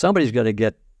 Somebody's going to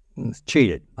get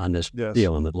cheated on this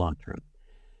deal in the long term.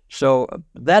 So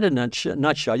that in a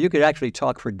nutshell, you could actually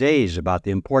talk for days about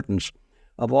the importance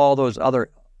of all those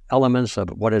other elements of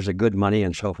what is a good money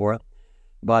and so forth.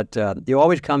 But you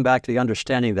always come back to the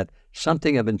understanding that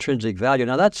something of intrinsic value.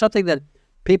 Now, that's something that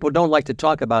people don't like to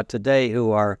talk about today,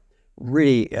 who are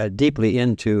really deeply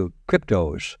into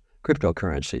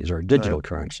cryptocurrencies or digital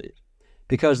currencies,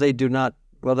 because they do not,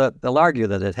 they'll argue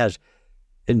that it has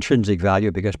intrinsic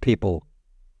value because people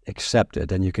accept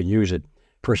it and you can use it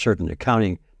for certain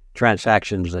accounting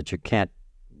transactions that you can't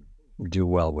do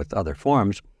well with other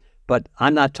forms. But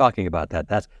I'm not talking about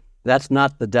that. that's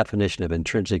not the definition of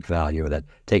intrinsic value that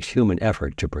takes human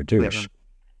effort to produce.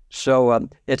 So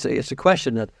it's a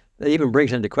question that even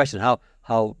brings into question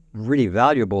how really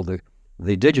valuable the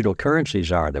digital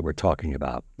currencies are that we're talking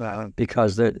about,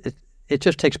 because it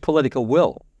just takes political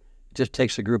will. It just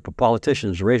takes a group of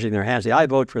politicians raising their hands, say, I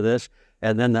vote for this,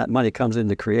 and then that money comes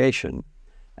into creation.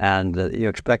 And you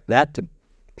expect that to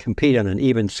compete on an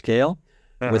even scale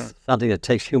with something that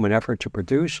takes human effort to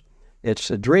produce.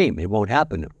 It's a dream. It won't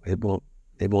happen. It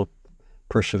won't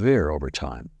persevere over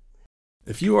time.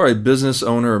 If you are a business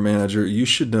owner or manager, you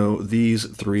should know these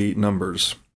three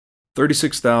numbers: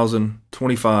 36,000,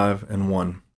 25, and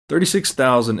 1.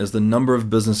 36,000 is the number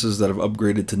of businesses that have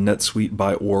upgraded to NetSuite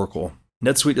by Oracle.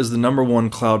 NetSuite is the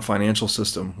 #1 cloud financial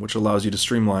system, which allows you to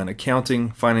streamline accounting,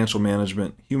 financial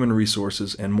management, human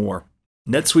resources, and more.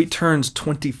 NetSuite turns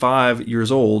 25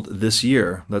 years old this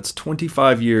year. That's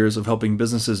 25 years of helping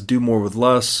businesses do more with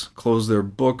less, close their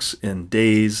books in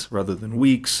days rather than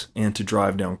weeks, and to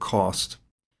drive down cost.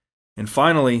 And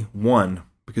finally, 1,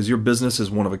 because your business is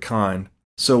one of a kind.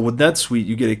 So with NetSuite,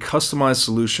 you get a customized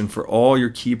solution for all your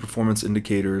key performance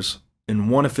indicators in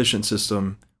one efficient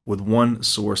system with one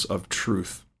source of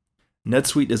truth.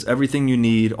 NetSuite is everything you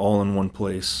need all in one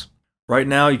place. Right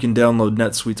now, you can download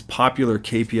NetSuite's popular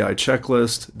KPI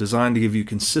checklist designed to give you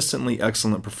consistently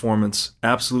excellent performance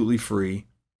absolutely free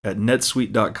at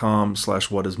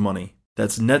netsuite.com/whatismoney.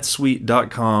 That's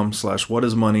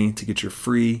netsuite.com/whatismoney to get your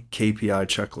free KPI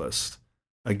checklist.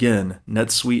 Again,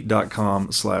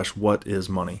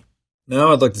 netsuite.com/whatismoney.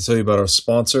 Now I'd like to tell you about our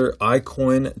sponsor,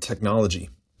 iCoin Technology.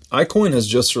 iCoin has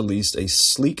just released a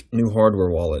sleek new hardware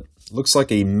wallet. It looks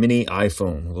like a mini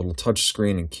iPhone with a little touch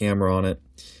screen and camera on it.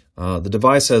 The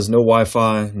device has no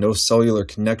Wi-Fi, no cellular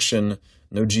connection,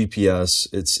 no GPS.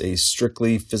 It's a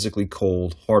strictly physically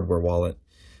cold hardware wallet.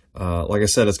 Like I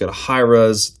said, it's got a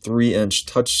high-res 3-inch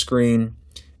touch screen.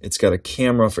 It's got a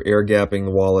camera for air gapping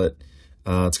the wallet.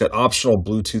 It's got optional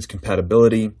Bluetooth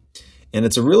compatibility. And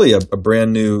it's really a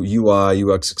brand new UI,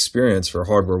 UX experience for a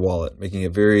hardware wallet, making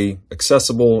it very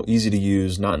accessible, easy to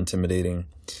use, not intimidating.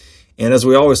 And as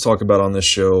we always talk about on this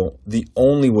show, the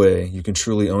only way you can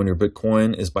truly own your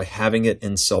Bitcoin is by having it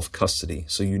in self-custody.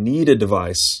 So you need a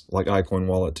device like iCoin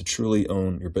Wallet to truly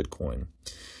own your Bitcoin.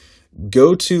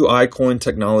 Go to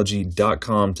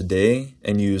iCoinTechnology.com today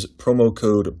and use promo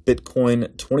code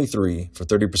Bitcoin23 for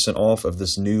 30% off of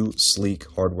this new sleek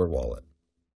hardware wallet.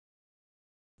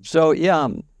 So,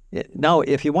 now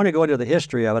if you want to go into the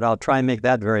history of it, I'll try and make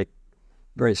that very,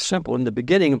 very simple. In the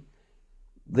beginning,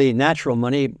 the natural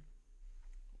money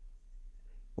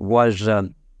was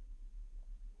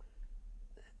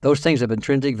those things of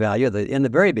intrinsic value. In the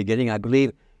very beginning, I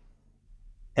believe,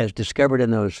 as discovered in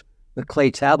the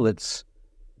clay tablets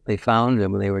they found,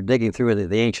 and when they were digging through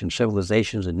the ancient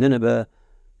civilizations in Nineveh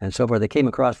and so forth, they came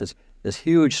across this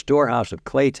huge storehouse of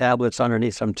clay tablets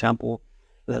underneath some temple.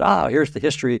 That here's the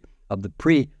history of the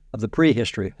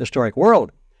historic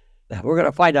world. We're going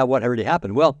to find out what already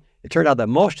happened. Well, it turned out that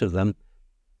most of them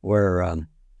were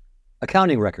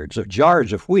accounting records of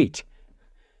jars of wheat.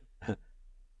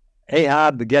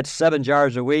 Ahab gets 7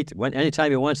 jars of wheat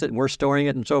anytime he wants it, and we're storing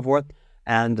it and so forth.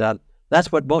 And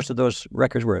that's what most of those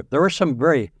records were. There were some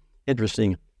very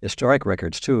interesting historic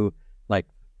records too, like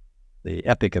the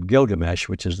Epic of Gilgamesh,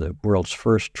 which is the world's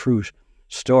first true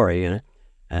story in it.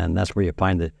 And that's where you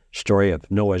find the story of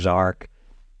Noah's Ark,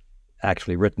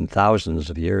 actually written thousands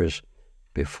of years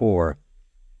before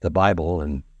the Bible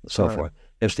and so forth.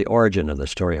 It's the origin of the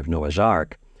story of Noah's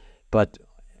Ark. But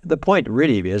the point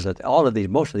really is that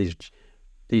most of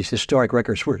these historic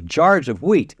records were jars of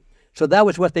wheat. So that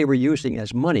was what they were using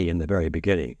as money in the very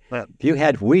beginning. If you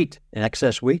had wheat,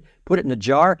 excess wheat, put it in a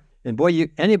jar, and boy,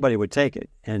 anybody would take it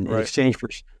in exchange for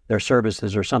their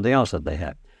services or something else that they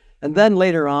had. And then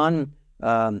later on,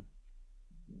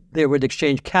 they would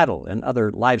exchange cattle and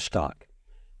other livestock.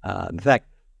 In fact,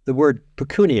 the word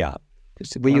pecunia,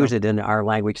 we use it in our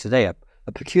language today.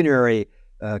 A pecuniary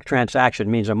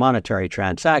transaction means a monetary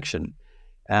transaction.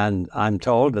 And I'm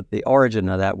told that the origin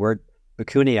of that word,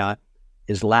 pecunia,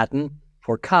 is Latin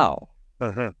for cow.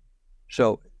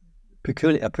 So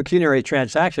a pecuniary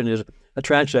transaction is a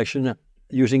transaction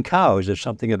using cows as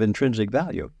something of intrinsic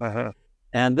value.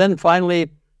 And then finally,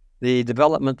 the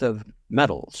development of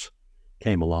metals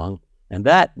came along, and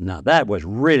that was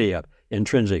really of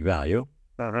intrinsic value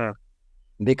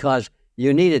because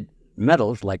you needed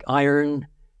metals like iron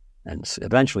and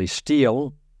eventually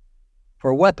steel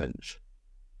for weapons.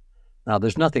 Now,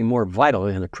 there's nothing more vital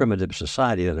in a primitive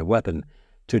society than a weapon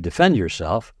to defend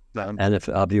yourself, and if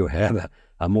you have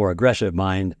a more aggressive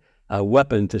mind, a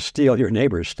weapon to steal your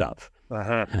neighbor's stuff.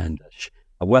 And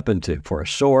weapon for a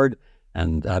sword,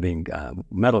 and having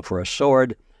metal for a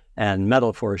sword, and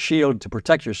metal for a shield to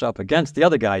protect yourself against the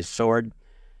other guy's sword,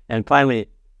 and finally,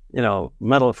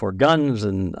 metal for guns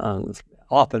and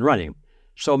off and running.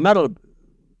 So metal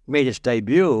made its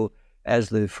debut as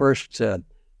the first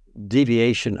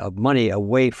deviation of money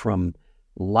away from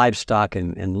livestock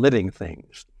and living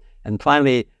things. And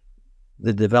finally,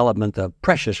 the development of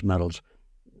precious metals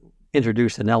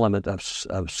introduced an element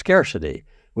of scarcity,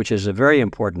 which is a very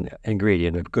important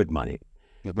ingredient of good money.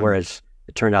 Mm-hmm. Whereas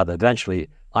it turned out that eventually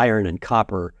iron and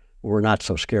copper were not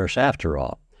so scarce after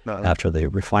all, after the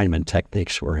refinement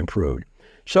techniques were improved.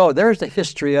 So there's the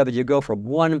history of it. You go from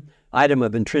one item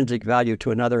of intrinsic value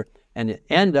to another and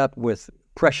end up with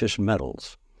precious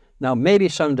metals. Now, maybe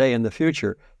someday in the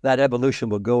future, that evolution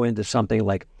will go into something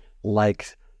like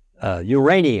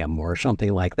uranium or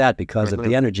something like that because of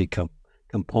the energy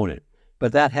component.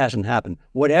 But that hasn't happened.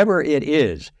 Whatever it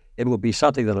is, it will be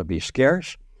something that will be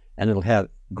scarce, and it'll have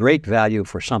great value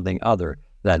for something other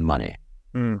than money.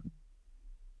 Mm.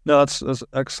 No, that's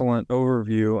excellent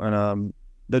overview. And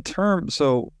the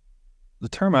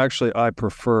term actually I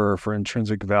prefer for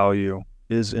intrinsic value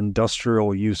is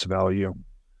industrial use value,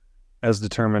 as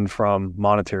determined from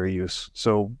monetary use.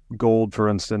 So gold, for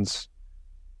instance,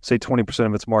 say 20%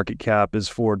 of its market cap is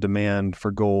for demand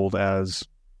for gold as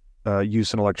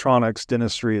use in electronics,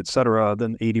 dentistry, etc.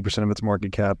 Then 80% of its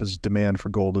market cap is demand for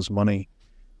gold as money.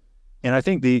 And I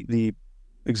think the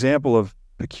example of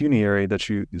pecuniary that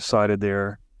you cited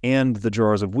there and the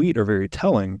jars of wheat are very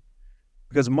telling,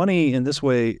 because money in this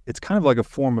way, it's kind of like a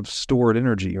form of stored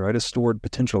energy, right? A stored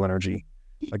potential energy.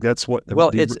 Like that's what one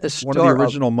of the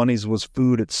original monies was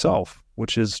food itself,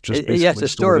 which is just basically yes, a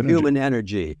store of energy. Human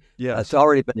energy. Yeah, it's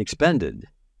already been expended.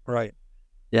 Right.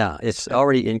 Yeah, it's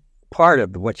already in part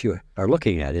of what you are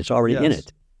looking at. It's already in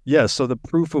it. Yes. So the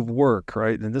proof of work,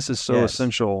 right? And this is so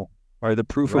essential, right? The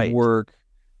proof of work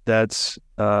that's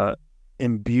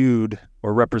imbued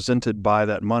or represented by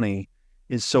that money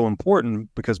is so important,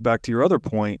 because back to your other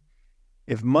point,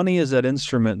 if money is that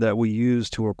instrument that we use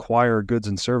to acquire goods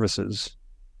and services,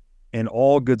 and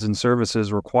all goods and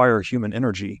services require human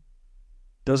energy,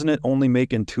 doesn't it only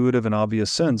make intuitive and obvious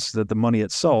sense that the money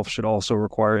itself should also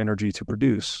require energy to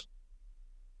produce?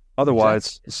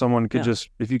 Otherwise, someone could just,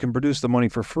 if you can produce the money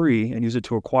for free and use it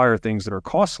to acquire things that are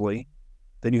costly,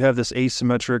 then you have this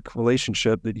asymmetric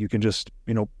relationship that you can just,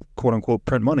 quote unquote,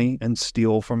 print money and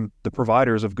steal from the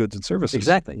providers of goods and services.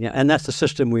 Exactly. Yeah. And that's the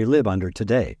system we live under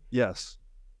today. Yes.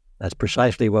 That's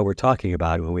precisely what we're talking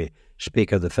about when we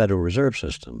speak of the Federal Reserve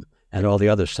System and all the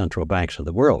other central banks of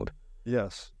the world.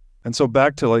 Yes. And so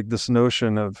back to like this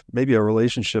notion of maybe a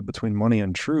relationship between money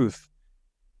and truth,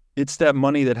 it's that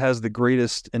money that has the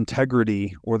greatest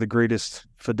integrity or the greatest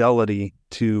fidelity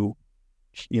to,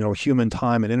 human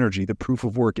time and energy, the proof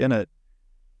of work in it,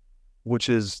 which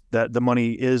is that the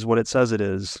money is what it says it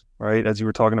is, right? As you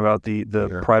were talking about the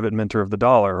private minter of the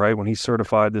dollar, right? When he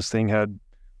certified this thing had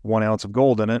 1 ounce of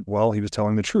gold in it, well, he was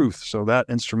telling the truth. So that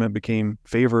instrument became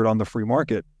favored on the free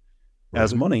market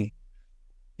as money.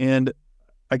 And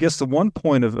I guess the one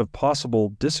point of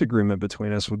possible disagreement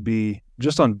between us would be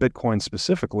just on Bitcoin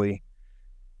specifically.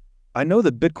 I know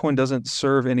that Bitcoin doesn't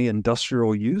serve any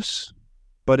industrial use,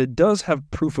 but it does have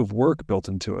proof of work built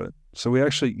into it. So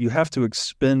you have to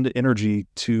expend energy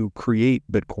to create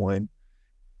Bitcoin.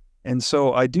 And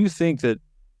so I do think that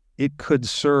it could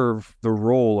serve the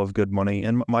role of good money.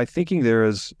 And my thinking there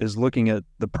is looking at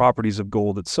the properties of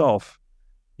gold itself.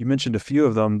 You mentioned a few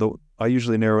of them, though I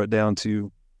usually narrow it down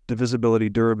to divisibility,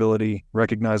 durability,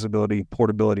 recognizability,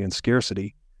 portability, and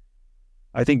scarcity.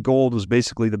 I think gold was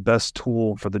basically the best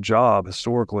tool for the job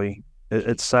historically.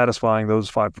 It's satisfying those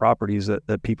 5 properties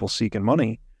that people seek in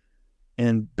money.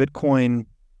 And Bitcoin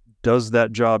does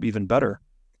that job even better.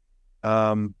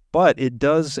 But it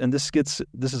does, and this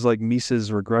is like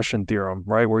Mises' regression theorem,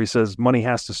 right? Where he says money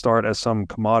has to start as some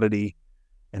commodity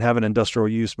and have an industrial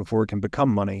use before it can become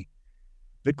money.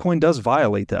 Bitcoin does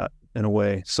violate that in a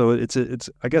way. So it's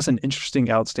I guess an interesting,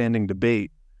 outstanding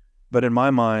debate. But in my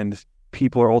mind,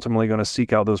 people are ultimately going to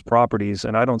seek out those properties,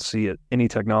 and I don't see any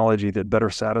technology that better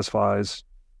satisfies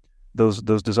those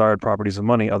desired properties of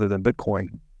money other than Bitcoin.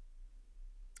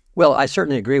 Well, I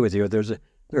certainly agree with you. I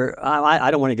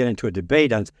don't want to get into a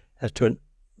debate as to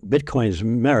Bitcoin's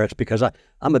merits, because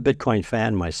I'm a Bitcoin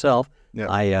fan myself.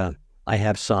 Yeah. I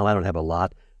have some. I don't have a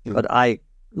lot, but I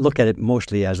look at it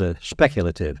mostly as a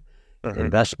speculative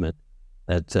investment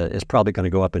that is probably going to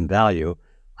go up in value.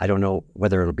 I don't know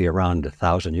whether it'll be around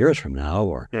 1,000 years from now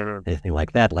or anything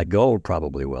like that. Like gold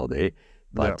probably will be,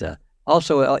 but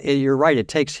also you're right. It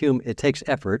takes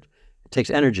effort, it takes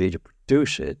energy to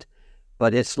produce it.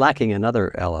 but it's lacking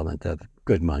another element of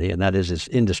good money, and that is its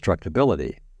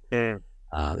indestructibility. If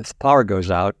the power goes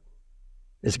out,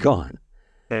 it's gone.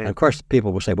 And of course,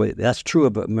 people will say, well, that's true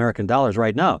of American dollars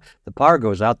right now. The power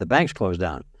goes out, the banks close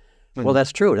down. Well,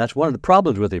 that's true. That's one of the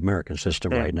problems with the American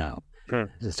system right now.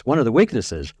 It's one of the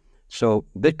weaknesses. So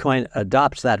Bitcoin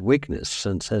adopts that weakness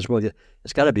and says, well,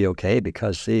 it's got to be okay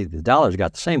because, see, the dollar's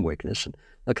got the same weakness. And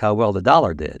look how well the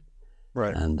dollar did.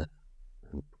 Right. And,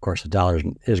 of course, the dollar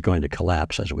is going to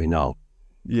collapse, as we know.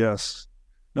 Yes.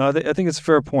 No, I think it's a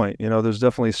fair point. There's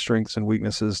definitely strengths and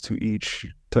weaknesses to each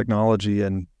technology,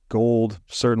 and gold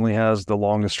certainly has the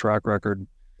longest track record.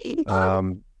 There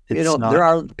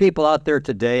are people out there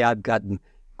today, I've gotten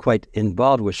quite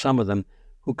involved with some of them,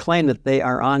 who claim that they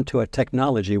are onto a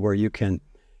technology where you can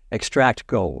extract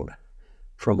gold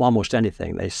from almost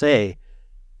anything. They say,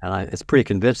 and it's pretty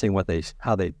convincing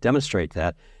how they demonstrate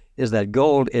that, is that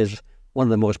gold is one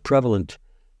of the most prevalent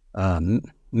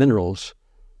minerals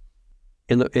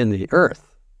in the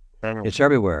earth. It's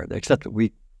everywhere, except that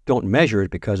we don't measure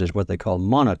it because it's what they call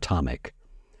monatomic.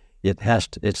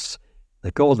 It's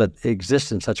the gold that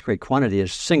exists in such great quantity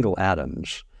is single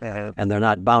atoms, and they're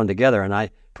not bound together. And I've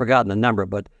forgotten the number,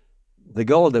 but the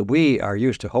gold that we are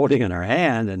used to holding in our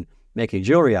hand and making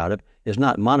jewelry out of is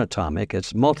not monatomic,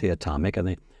 it's multiatomic, and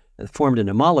they're formed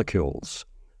into molecules,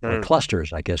 or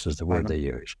clusters, I guess is the word they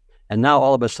use. And now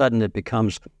all of a sudden it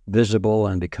becomes visible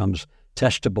and becomes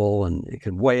testable, and you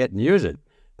can weigh it and use it.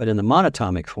 But in the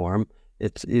monatomic form,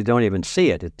 you don't even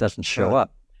see it. It doesn't show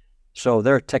up. So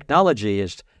their technology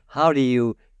is, how do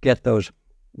you get those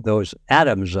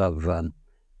atoms of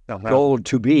gold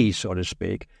to be, so to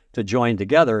speak, to join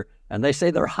together? And they say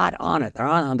they're hot on it. They're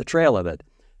on the trail of it.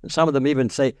 And some of them even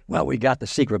say, well, we got the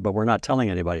secret, but we're not telling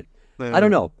anybody. I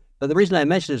don't know. But the reason I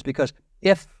mention it is because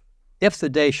if the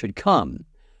day should come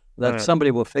that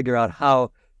somebody will figure out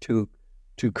how to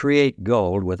create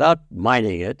gold without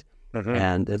mining it,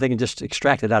 and they can just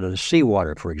extract it out of the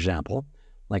seawater, for example,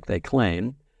 like they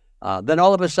claim, then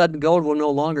all of a sudden gold will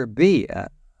no longer be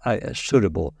a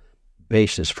suitable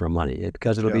basis for money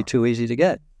because it'll be too easy to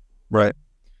get. Right.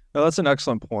 No, that's an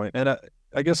excellent point. And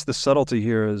I guess the subtlety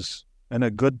here is, and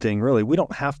a good thing, really, we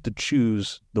don't have to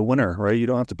choose the winner, right? You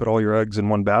don't have to put all your eggs in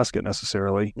one basket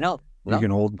necessarily. No. You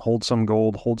can hold some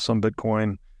gold, hold some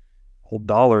Bitcoin, hold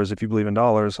dollars if you believe in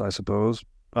dollars, I suppose.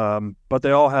 But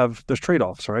they all there's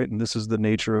trade-offs, right? And this is the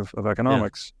nature of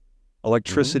economics. Yeah.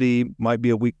 Electricity might be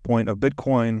a weak point of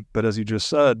Bitcoin, but as you just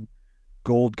said,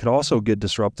 gold could also get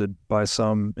disrupted by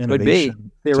some innovation.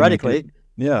 Could be, theoretically.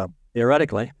 Yeah.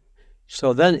 Theoretically.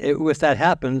 So then if that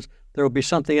happens, there will be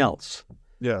something else.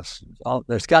 Yes.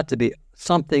 There's got to be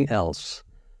something else.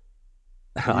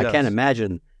 Yes. I can't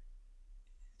imagine.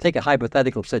 Take a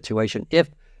hypothetical situation. If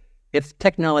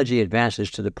technology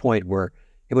advances to the point where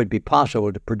it would be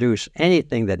possible to produce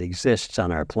anything that exists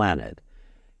on our planet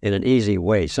in an easy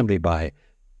way, simply by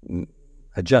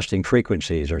adjusting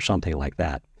frequencies or something like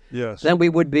that, then we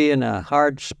would be in a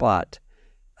hard spot.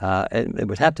 It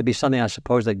would have to be something, I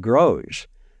suppose, that grows,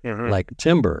 like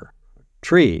timber,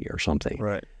 tree, or something.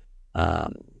 Right.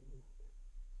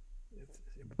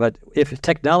 But if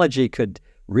technology could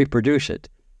reproduce it,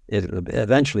 it would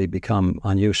eventually become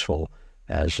unuseful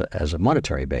as a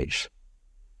monetary base.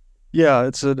 Yeah,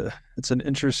 it's an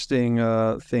interesting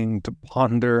thing to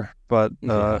ponder, but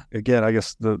again, I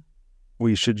guess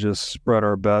we should just spread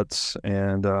our bets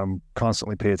and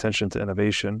constantly pay attention to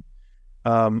innovation.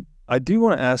 I do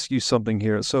want to ask you something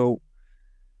here. So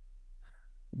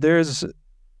there's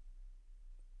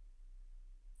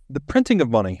the printing of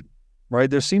money, right?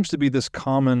 There seems to be this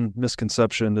common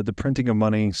misconception that the printing of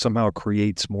money somehow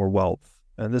creates more wealth,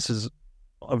 and this is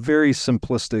a very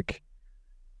simplistic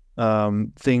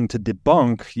thing to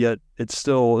debunk, yet it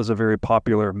still is a very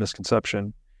popular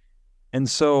misconception. And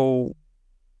so,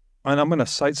 and I'm going to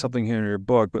cite something here in your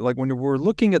book, but like when we're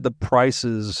looking at the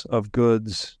prices of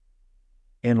goods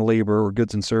and labor, or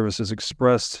goods and services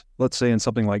expressed, let's say in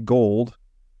something like gold,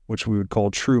 which we would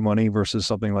call true money, versus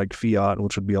something like fiat,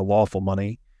 which would be a lawful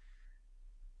money,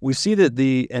 we see that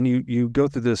and you go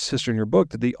through this history in your book,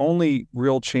 that the only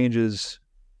real changes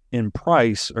in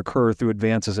price occur through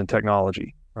advances in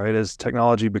technology, right? As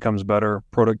technology becomes better,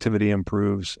 productivity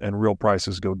improves, and real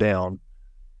prices go down.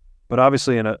 But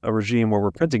obviously in a regime where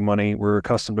we're printing money, we're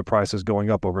accustomed to prices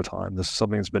going up over time. This is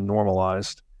something that's been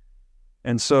normalized.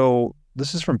 And so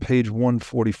this is from page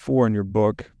 144 in your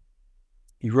book.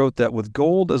 You wrote that with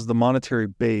gold as the monetary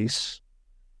base,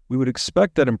 we would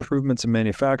expect that improvements in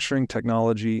manufacturing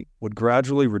technology would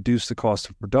gradually reduce the cost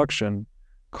of production,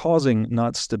 causing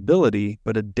not stability,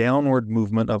 but a downward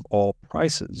movement of all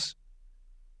prices.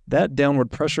 That downward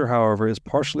pressure, however, is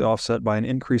partially offset by an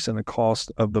increase in the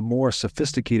cost of the more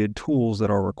sophisticated tools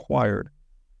that are required.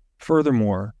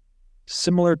 Furthermore,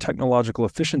 similar technological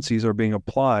efficiencies are being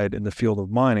applied in the field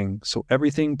of mining, so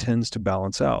everything tends to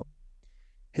balance out.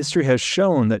 History has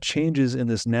shown that changes in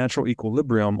this natural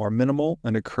equilibrium are minimal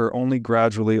and occur only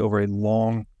gradually over a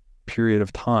long period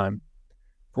of time.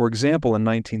 For example, in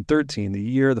 1913, the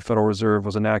year the Federal Reserve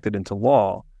was enacted into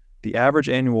law, the average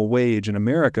annual wage in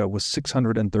America was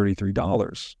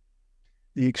 $633.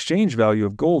 The exchange value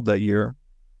of gold that year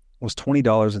was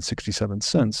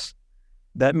 $20.67.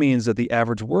 That means that the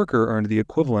average worker earned the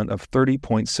equivalent of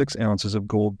 30.6 ounces of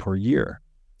gold per year.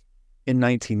 In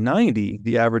 1990,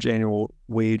 the average annual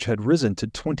wage had risen to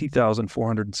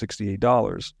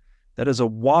 $20,468. That is a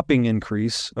whopping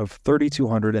increase of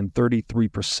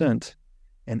 3,233%,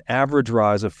 an average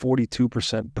rise of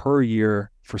 42% per year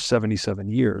for 77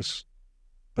 years.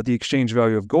 But the exchange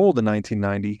value of gold in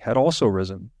 1990 had also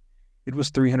risen. It was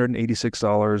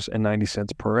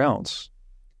 $386.90 per ounce.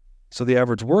 So the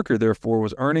average worker, therefore,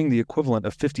 was earning the equivalent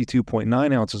of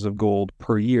 52.9 ounces of gold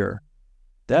per year.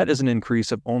 That is an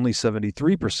increase of only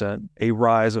 73%, a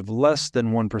rise of less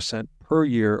than 1% per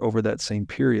year over that same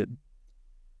period.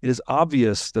 It is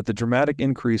obvious that the dramatic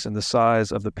increase in the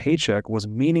size of the paycheck was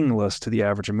meaningless to the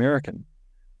average American.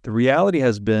 The reality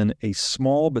has been a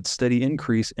small but steady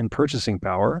increase in purchasing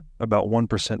power, about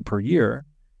 1% per year,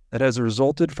 that has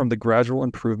resulted from the gradual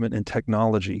improvement in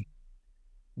technology.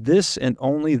 This and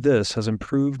only this has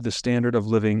improved the standard of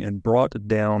living and brought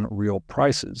down real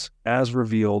prices, as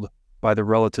revealed by the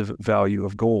relative value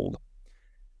of gold.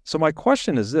 So my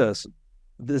question is this,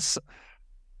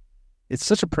 it's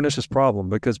such a pernicious problem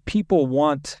because people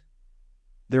want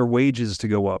their wages to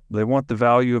go up. They want the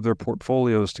value of their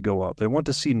portfolios to go up. They want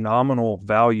to see nominal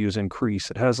values increase.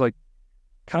 It has like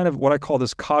kind of what I call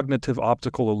this cognitive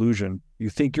optical illusion. You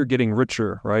think you're getting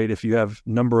richer, right? If you have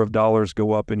number of dollars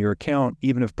go up in your account,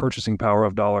 even if purchasing power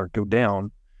of dollar go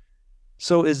down.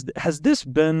 So has this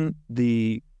been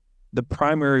the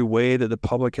primary way that the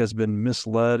public has been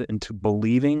misled into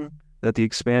believing that the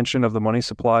expansion of the money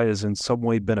supply is in some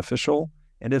way beneficial?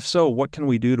 And if so, what can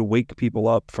we do to wake people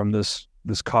up from this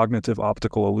cognitive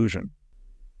optical illusion?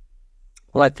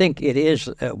 Well, I think it is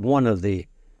one of the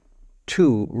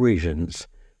two reasons.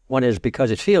 One is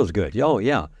because it feels good. Oh,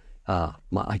 yeah.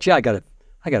 Gee, I got a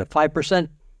 5%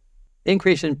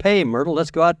 increase in pay, Myrtle.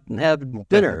 Let's go out and have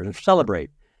dinner and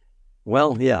celebrate.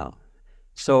 Well, yeah.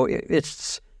 So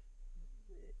it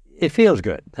feels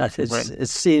good. It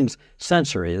seems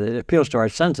sensory. It appeals to our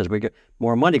senses. We get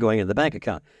more money going in the bank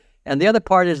account. And the other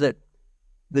part is that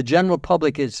the general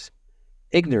public is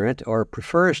ignorant or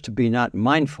prefers to be not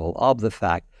mindful of the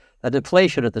fact that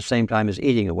inflation at the same time is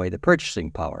eating away the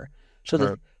purchasing power.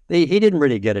 So he didn't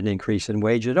really get an increase in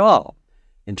wage at all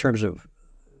in terms of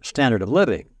standard of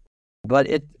living. But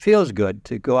it feels good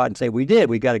to go out and say, we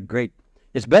got a great,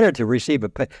 it's better to receive a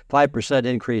 5%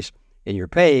 increase in your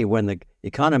pay when the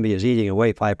economy is eating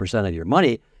away 5% of your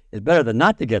money. It's better than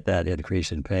not to get that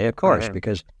increase in pay, of course,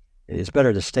 because it's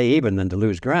better to stay even than to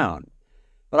lose ground.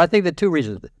 But I think the two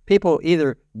reasons, people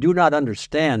either do not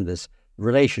understand this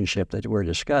relationship that we're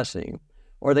discussing,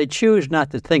 or they choose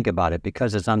not to think about it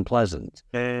because it's unpleasant,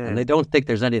 and they don't think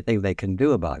there's anything they can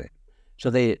do about it. So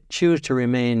they choose to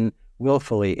remain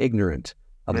willfully ignorant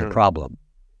of the problem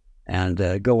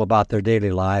and go about their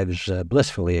daily lives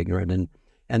blissfully ignorant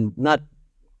and not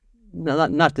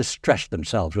distress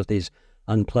themselves with these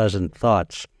unpleasant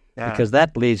thoughts, because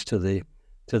that leads to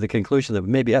the conclusion that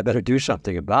maybe I better do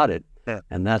something about it.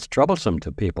 And that's troublesome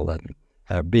to people that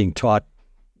are being taught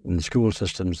in the school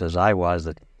systems, as I was,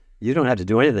 that you don't have to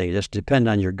do anything. Just depend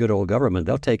on your good old government.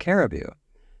 They'll take care of you.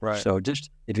 Right. So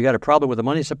just, if you got a problem with the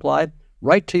money supply,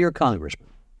 write to your congressman.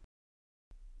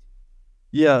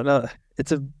 Yeah, no,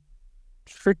 it's a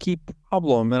tricky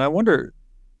problem. And I wonder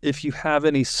if you have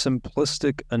any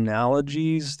simplistic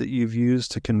analogies that you've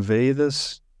used to convey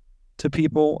this to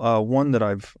people. One that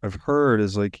I've heard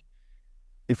is like,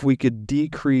 if we could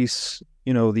decrease,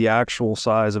 the actual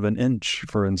size of an inch,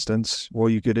 for instance, well,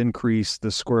 you could increase the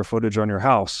square footage on your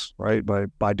house, right?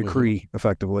 By decree,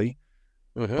 effectively.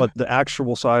 But the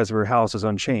actual size of your house is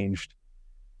unchanged.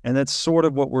 And that's sort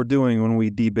of what we're doing when we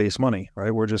debase money,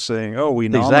 right? We're just saying, we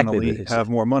nominally have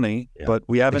more money, but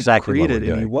we haven't created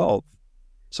any wealth.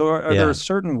 So are there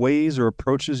certain ways or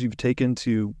approaches you've taken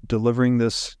to delivering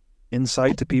this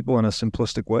insight to people in a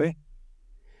simplistic way?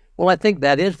 Well, I think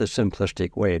that is the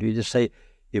simplistic way. You just say,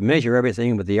 you measure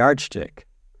everything with the yardstick.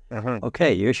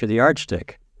 Okay, you issue the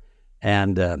yardstick.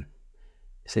 And you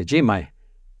say, gee,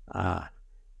 I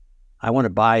want to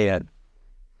buy,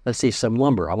 let's see, some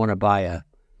lumber. I want to buy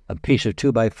a a piece of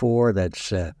 2x4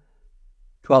 that's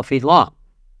 12 feet long.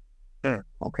 Sure.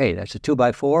 Okay, that's a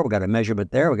 2x4. We got a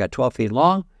measurement there. We got 12 feet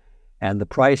long, and the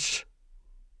price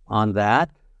on that,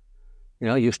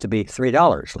 used to be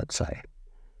 $3, let's say,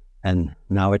 and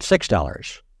now it's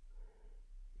 $6.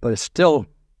 But it's still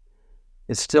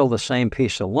the same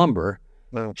piece of lumber.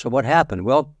 No. So what happened?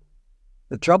 Well,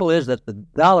 the trouble is that the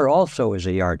dollar also is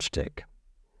a yardstick,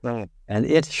 No. and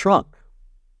it shrunk.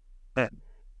 Yeah.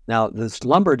 Now, this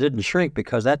lumber didn't shrink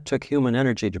because that took human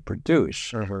energy to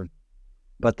produce,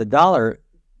 but the dollar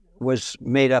was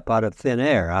made up out of thin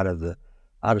air, out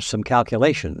of some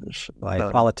calculations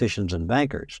by politicians and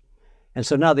bankers. And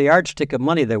so now the yardstick of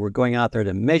money that we're going out there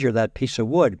to measure that piece of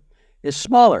wood is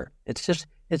smaller. It's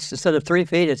instead of 3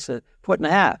 feet, it's 1.5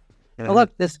 feet. Now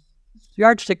look, this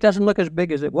yardstick doesn't look as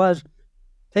big as it was.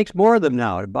 It takes more of them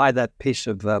now to buy that piece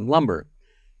of lumber.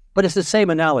 But it's the same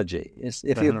analogy. If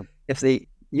the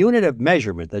unit of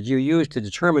measurement that you use to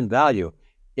determine value,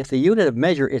 if the unit of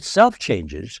measure itself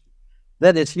changes,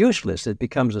 then it's useless. It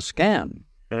becomes a scam.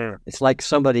 It's like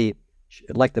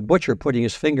like the butcher putting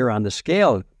his finger on the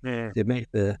scale to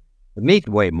make the meat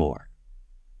weigh more.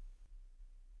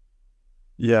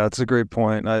 Yeah, it's a great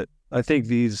point. I think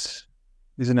these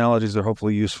analogies are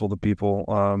hopefully useful to people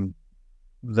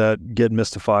that get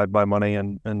mystified by money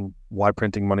and why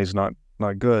printing money is not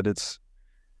good. It's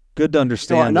good to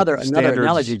understand. Another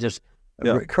analogy just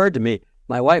occurred to me.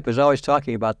 My wife was always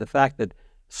talking about the fact that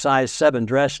size 7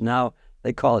 dress, now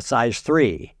they call it size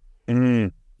 3.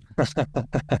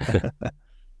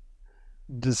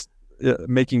 Just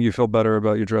making you feel better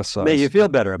about your dress size. Make you feel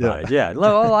better about it, yeah.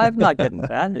 Oh, I'm not getting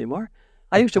fat anymore.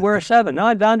 I used to wear a 7. Now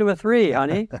I'm down to a 3,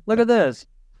 honey. Look at this.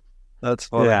 That's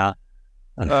funny. Yeah.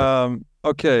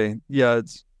 Okay. Yeah.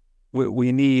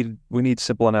 We need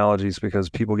simple analogies because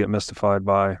people get mystified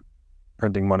by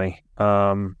printing money.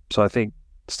 So I think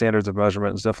standards of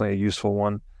measurement is definitely a useful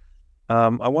one.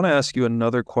 I want to ask you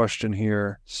another question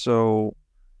here. So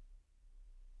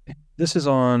this is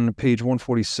on page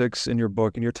 146 in your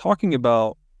book, and you're talking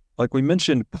about, like we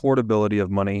mentioned, portability of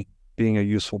money being a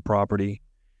useful property.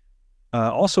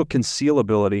 Also,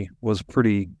 concealability was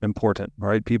pretty important,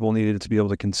 right? People needed to be able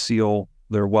to conceal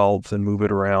their wealth and move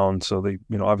it around so they,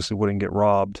 obviously wouldn't get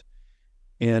robbed.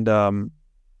 And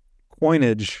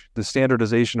coinage, the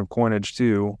standardization of coinage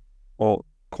too. Well,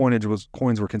 coins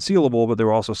were concealable, but they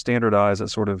were also standardized. That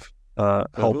sort of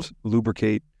helped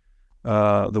lubricate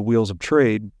the wheels of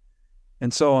trade.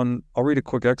 And so I'll read a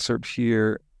quick excerpt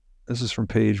here. This is from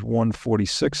page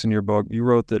 146 in your book. You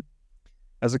wrote that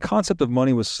as the concept of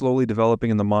money was slowly developing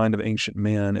in the mind of ancient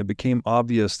man, it became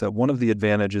obvious that one of the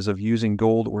advantages of using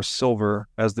gold or silver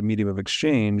as the medium of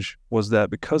exchange was that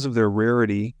because of their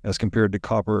rarity as compared to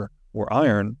copper or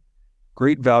iron,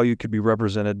 great value could be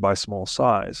represented by small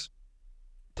size.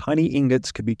 Tiny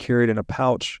ingots could be carried in a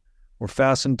pouch or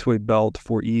fastened to a belt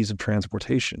for ease of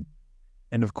transportation.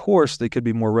 And of course, they could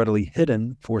be more readily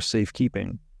hidden for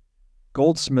safekeeping.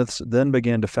 Goldsmiths then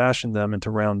began to fashion them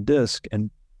into round discs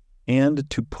and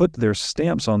to put their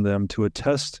stamps on them to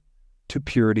attest to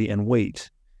purity and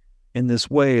weight. In this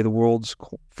way, the world's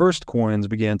first coins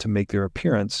began to make their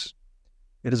appearance.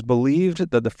 It is believed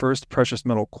that the first precious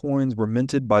metal coins were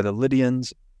minted by the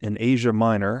Lydians in Asia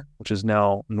Minor, which is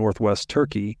now northwest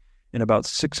Turkey, in about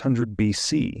 600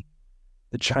 BC.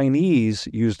 The Chinese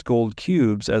used gold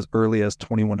cubes as early as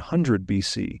 2100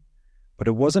 BC, but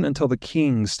it wasn't until the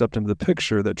kings stepped into the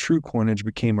picture that true coinage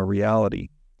became a reality.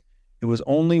 It was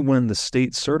only when the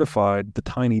state certified the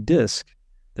tiny disc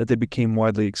that they became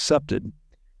widely accepted,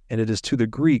 and it is to the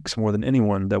Greeks more than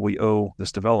anyone that we owe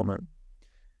this development.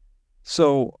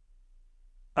 So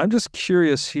I'm just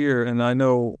curious here, and I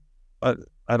know I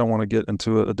don't want to get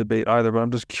into a debate either, but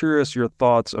I'm just curious your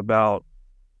thoughts about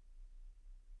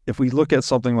if we look at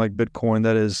something like Bitcoin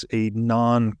that is a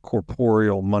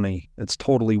non-corporeal money, it's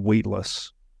totally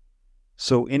weightless.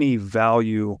 So any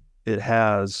value it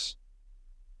has,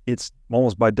 it's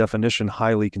almost by definition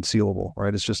highly concealable,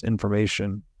 right? It's just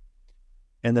information.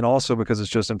 And then also because it's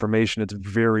just information, it's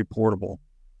very portable.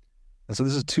 And so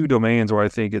this is two domains where I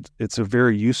think it's a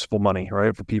very useful money,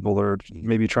 right? For people that are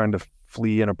maybe trying to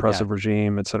flee an oppressive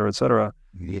regime, et cetera, et cetera.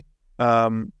 Yeah.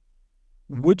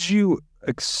 Would you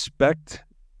expect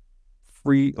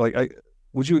free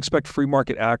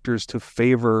market actors to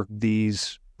favor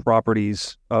these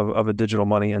properties of a digital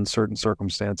money in certain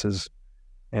circumstances?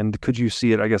 And could you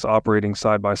see it, I guess, operating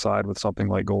side by side with something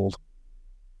like gold?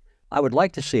 I would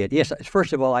like to see it. Yes,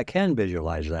 first of all, I can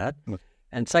visualize that.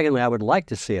 And secondly, I would like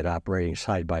to see it operating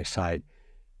side by side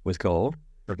with gold,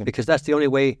 because that's the only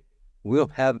way we'll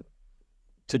have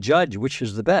to judge which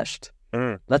is the best.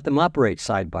 Let them operate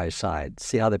side by side,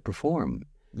 see how they perform.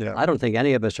 Yeah. I don't think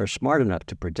any of us are smart enough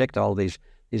to predict all these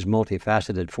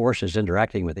multifaceted forces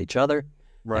interacting with each other.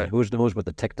 Right. And who knows what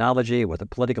the technology, what the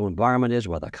political environment is,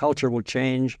 what the culture will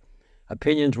change,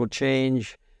 opinions will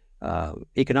change,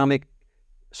 economic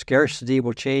scarcity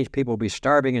will change. People will be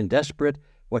starving and desperate.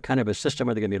 What kind of a system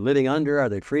are they going to be living under? Are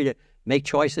they free to make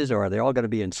choices, or are they all going to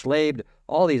be enslaved?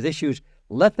 All these issues,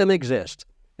 let them exist.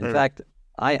 In fact,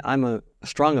 I'm a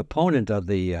strong opponent of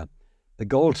the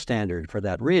gold standard for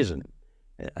that reason.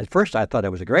 At first, I thought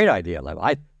it was a great idea. Like,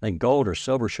 I think gold or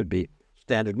silver should be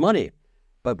standard money.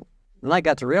 But then I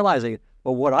got to realizing,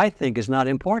 well, what I think is not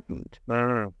important.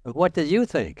 No. What do you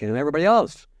think and everybody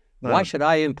else? Why should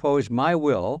I impose my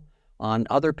will on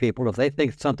other people if they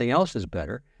think something else is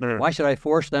better? Why should I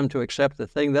force them to accept the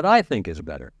thing that I think is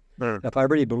better? If I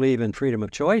really believe in freedom of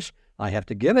choice, I have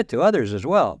to give it to others as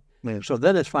well. So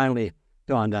then it's finally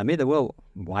dawned on me that, well,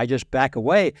 why just back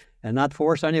away and not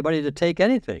force anybody to take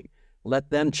anything?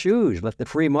 Let them choose. Let the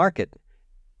free market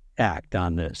act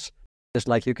on this. Just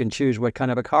like you can choose what kind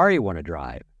of a car you want to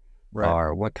drive,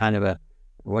 or what kind of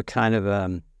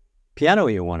piano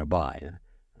you want to buy.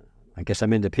 I guess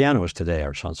I'm into pianos today,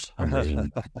 or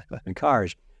something, and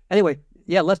cars. Anyway,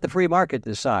 yeah, let the free market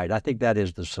decide. I think that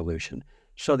is the solution.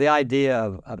 So the idea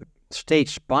of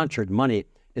state-sponsored money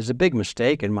is a big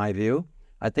mistake in my view.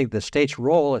 I think the state's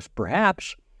role is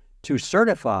perhaps to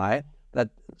certify that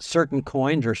certain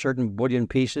coins or certain bullion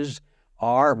pieces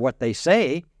are what they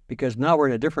say, because now we're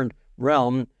in a different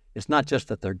realm. It's not just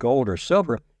that they're gold or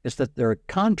silver, it's that they're a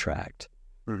contract.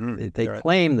 They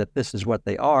claim that this is what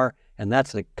they are, and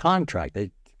that's a contract.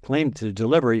 They claim to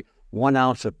deliver 1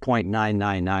 ounce of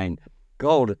 0.999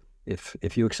 gold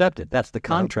if you accept it. That's the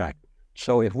contract.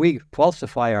 So if we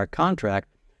falsify our contract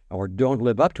or don't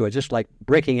live up to it, just like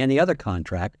breaking any other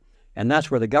contract, and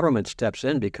that's where the government steps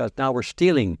in, because now we're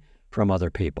stealing from other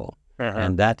people.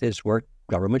 And that is where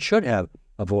government should have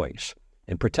a voice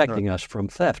in protecting us from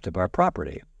theft of our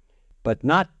property, but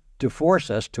not to force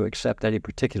us to accept any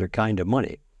particular kind of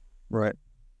money. Right.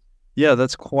 Yeah,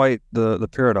 that's quite the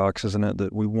paradox, isn't it?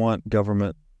 That we want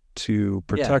government to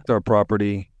protect our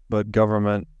property, but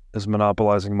government is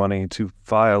monopolizing money to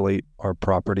violate our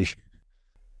property.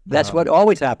 That's what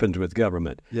always happens with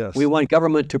government. Yes. We want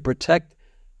government to protect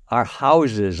our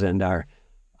houses and our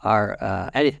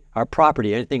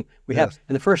property, anything we have.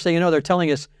 And the first thing you know, they're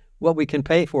telling us what we can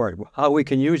pay for it, how we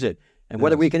can use it, and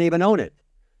whether we can even own it.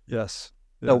 Yes.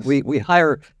 So we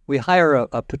hire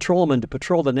a patrolman to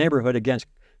patrol the neighborhood against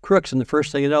crooks, and the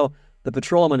first thing you know, the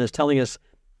patrolman is telling us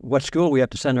what school we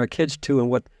have to send our kids to and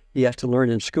what he has to learn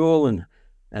in school and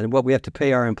what we have to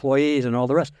pay our employees and all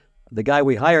the rest. The guy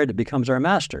we hired becomes our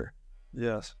master.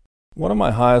 Yes. One of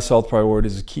my highest health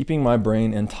priorities is keeping my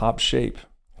brain in top shape.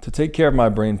 To take care of my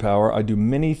brain power, I do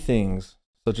many things,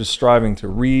 such as striving to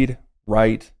read,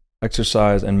 write,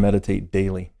 exercise, and meditate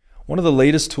daily. One of the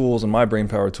latest tools in my brain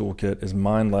power toolkit is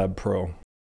MindLab Pro.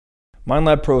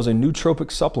 MindLab Pro is a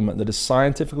nootropic supplement that is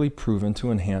scientifically proven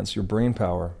to enhance your brain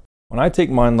power. When I take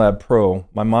MindLab Pro,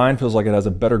 my mind feels like it has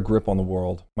a better grip on the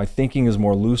world. My thinking is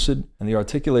more lucid, and the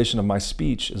articulation of my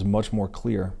speech is much more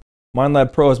clear.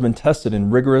 MindLab Pro has been tested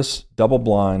in rigorous,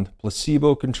 double-blind,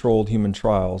 placebo-controlled human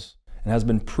trials and has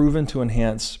been proven to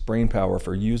enhance brain power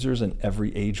for users in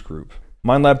every age group.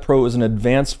 MindLab Pro is an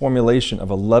advanced formulation of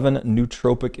 11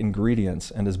 nootropic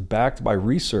ingredients and is backed by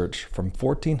research from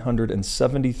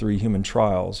 1,473 human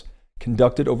trials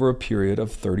conducted over a period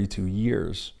of 32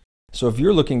 years. So if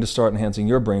you're looking to start enhancing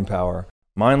your brain power,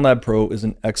 MindLab Pro is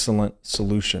an excellent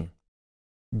solution.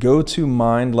 Go to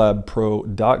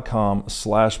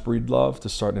mindlabpro.com/breedlove to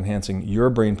start enhancing your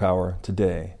brain power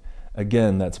today.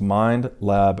 Again, that's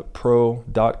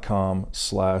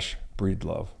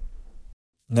mindlabpro.com/breedlove.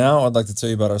 Now I'd like to tell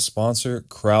you about our sponsor,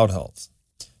 CrowdHealth.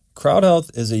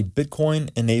 CrowdHealth is a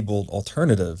Bitcoin-enabled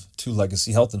alternative to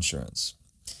legacy health insurance.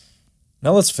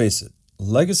 Now let's face it,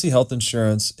 legacy health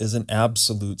insurance is an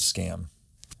absolute scam.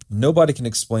 Nobody can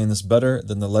explain this better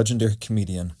than the legendary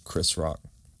comedian Chris Rock.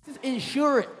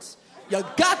 Insurance. You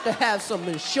got to have some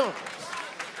insurance.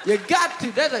 You got to.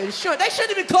 There's an insurance. They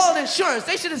shouldn't even call it insurance.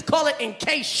 They should just call it in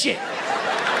case shit.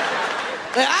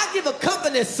 Like, I give a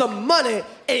company some money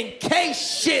in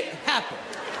case shit happens.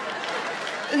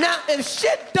 Now, if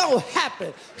shit don't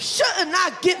happen, shouldn't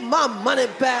I get my money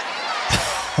back?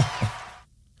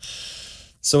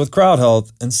 So with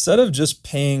CrowdHealth, instead of just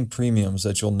paying premiums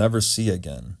that you'll never see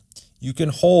again, you can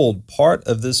hold part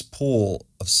of this pool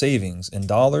of savings in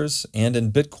dollars and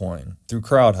in Bitcoin through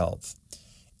CrowdHealth.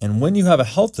 And when you have a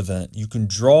health event, you can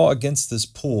draw against this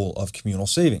pool of communal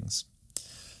savings.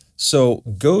 So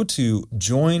go to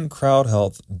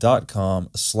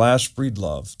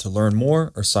joincrowdhealth.com/breedlove to learn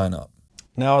more or sign up.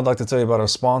 Now I'd like to tell you about our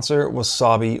sponsor,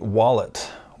 Wasabi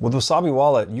Wallet. With Wasabi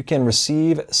Wallet, you can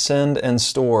receive, send, and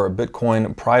store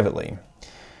Bitcoin privately.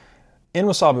 In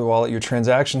Wasabi Wallet, your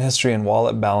transaction history and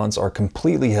wallet balance are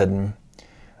completely hidden.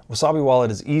 Wasabi Wallet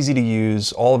is easy to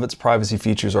use, all of its privacy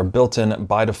features are built in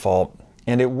by default,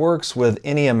 and it works with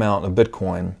any amount of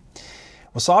Bitcoin.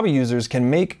 Wasabi users can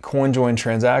make CoinJoin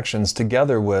transactions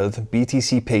together with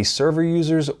BTC Pay server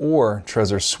users or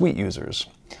Trezor Suite users.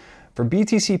 For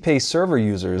BTC Pay server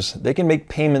users, they can make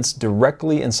payments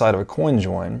directly inside of a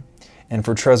CoinJoin, and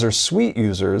for Trezor Suite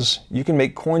users, you can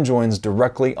make CoinJoins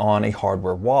directly on a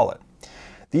hardware wallet.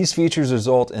 These features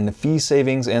result in fee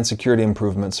savings and security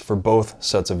improvements for both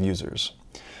sets of users.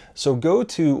 So go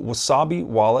to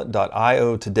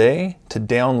wasabiwallet.io today to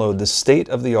download the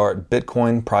state-of-the-art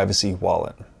Bitcoin privacy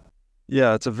wallet.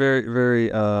 Yeah, it's a very, very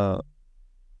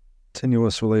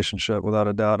tenuous relationship, without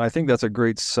a doubt. And I think that's a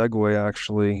great segue,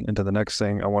 actually, into the next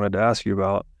thing I wanted to ask you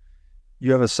about.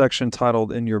 You have a section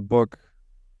titled in your book,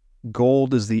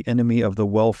 Gold is the Enemy of the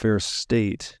Welfare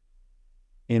State,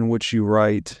 in which you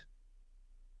write,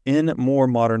 in more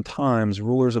modern times,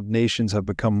 rulers of nations have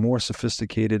become more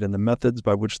sophisticated in the methods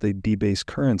by which they debase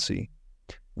currency.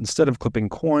 Instead of clipping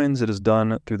coins, it is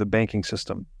done through the banking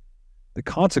system. The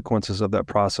consequences of that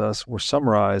process were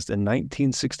summarized in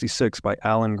 1966 by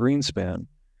Alan Greenspan,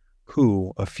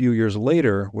 who, a few years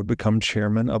later, would become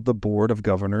chairman of the Board of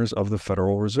Governors of the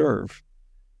Federal Reserve.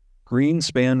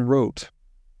 Greenspan wrote,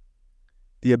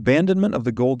 "The abandonment of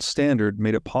the gold standard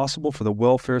made it possible for the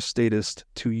welfare statist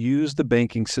to use the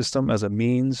banking system as a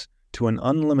means to an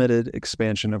unlimited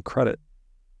expansion of credit.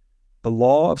 The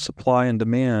law of supply and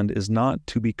demand is not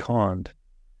to be conned.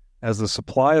 As the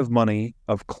supply of money,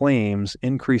 of claims,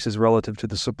 increases relative to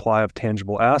the supply of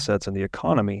tangible assets in the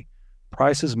economy,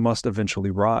 prices must eventually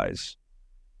rise.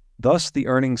 Thus, the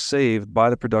earnings saved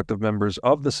by the productive members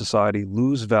of the society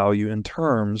lose value in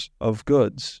terms of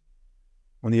goods.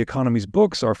 When the economy's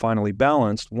books are finally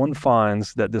balanced, one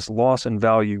finds that this loss in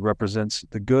value represents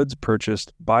the goods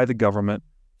purchased by the government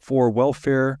for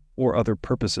welfare or other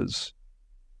purposes.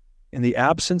 In the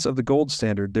absence of the gold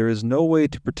standard, there is no way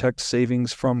to protect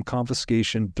savings from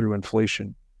confiscation through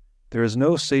inflation. There is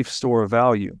no safe store of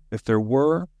value. If there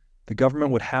were, the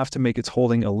government would have to make its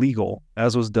holding illegal,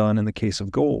 as was done in the case of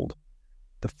gold.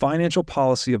 The financial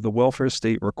policy of the welfare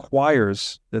state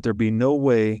requires that there be no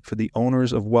way for the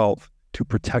owners of wealth to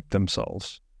protect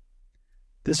themselves.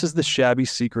 This is the shabby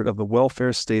secret of the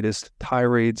welfare statist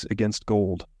tirades against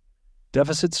gold.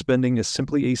 Deficit spending is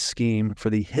simply a scheme for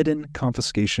the hidden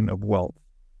confiscation of wealth.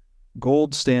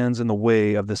 Gold stands in the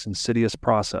way of this insidious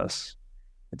process.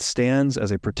 It stands as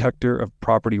a protector of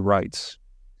property rights."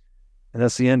 And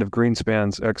that's the end of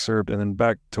Greenspan's excerpt. And then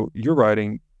back to your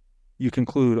writing, you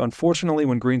conclude, unfortunately,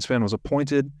 when Greenspan was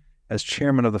appointed as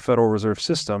chairman of the Federal Reserve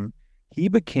System, he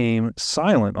became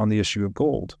silent on the issue of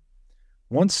gold.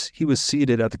 Once he was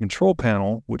seated at the control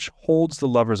panel, which holds the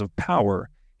levers of power,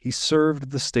 he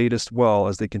served the statists well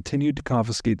as they continued to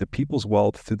confiscate the people's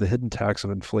wealth through the hidden tax of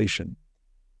inflation.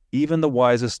 Even the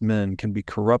wisest men can be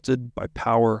corrupted by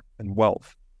power and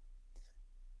wealth.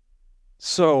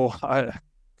 So, a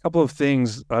couple of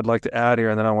things I'd like to add here,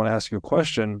 and then I want to ask you a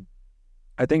question.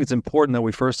 I think it's important that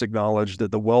we first acknowledge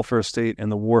that the welfare state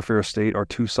and the warfare state are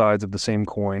two sides of the same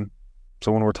coin.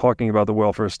 So when we're talking about the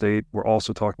welfare state, we're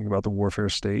also talking about the warfare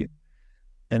state.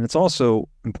 And it's also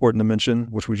important to mention,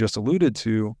 which we just alluded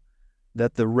to,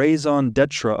 that the raison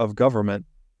d'etre of government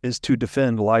is to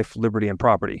defend life, liberty, and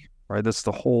property, right? That's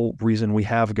the whole reason we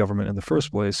have government in the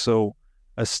first place. So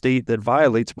a state that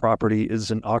violates property is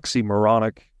an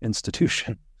oxymoronic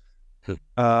institution.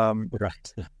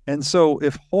 Right. And so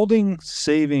if holding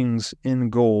savings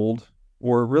in gold,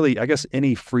 or really, I guess,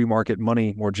 any free market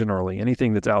money more generally,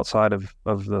 anything that's outside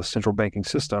of the central banking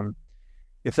system,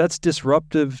 if that's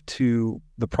disruptive to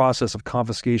the process of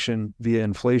confiscation via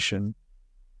inflation,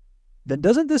 then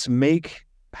doesn't this make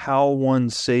how one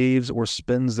saves or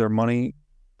spends their money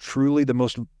truly the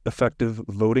most effective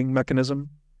voting mechanism?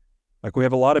 Like, we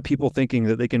have a lot of people thinking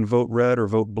that they can vote red or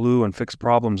vote blue and fix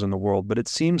problems in the world, but it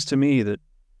seems to me that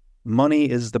money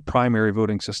is the primary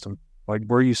voting system. Like,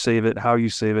 where you save it, how you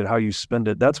spend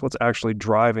it, that's what's actually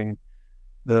driving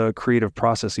the creative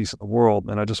processes of the world.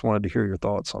 And I just wanted to hear your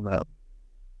thoughts on that.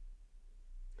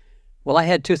 Well, I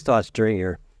had two thoughts during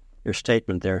your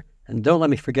statement there. And don't let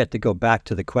me forget to go back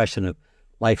to the question of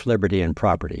life, liberty, and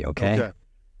property, okay?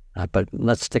 But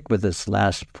let's stick with this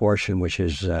last portion, which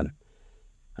is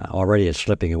already is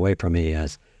slipping away from me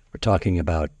as we're talking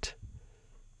about...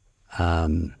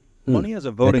 money as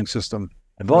a voting system.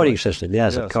 A voting system,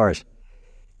 yes, of course.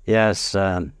 Yes.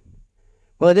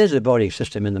 Well, it is a voting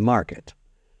system in the market.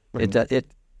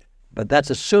 But that's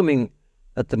assuming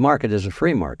that the market is a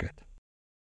free market.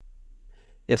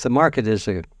 If the market is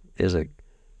a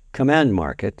command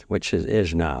market, which it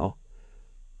is now,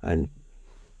 and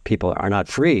people are not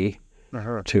free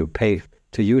to pay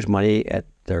to use money at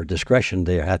their discretion,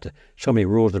 they have to so many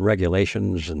rules and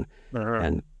regulations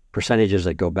and percentages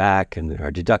that go back and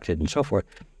are deducted and so forth,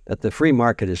 that the free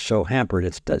market is so hampered.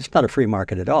 It's not a free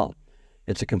market at all.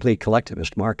 It's a complete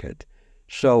collectivist market.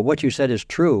 So what you said is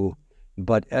true,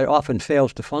 but it often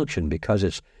fails to function because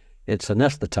it's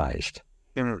anesthetized.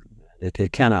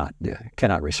 It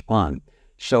cannot respond.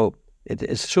 So it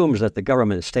assumes that the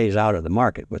government stays out of the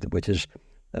market, which is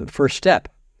the first step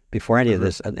before any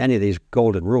of these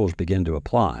golden rules begin to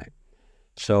apply.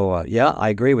 So yeah, I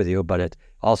agree with you, but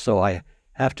I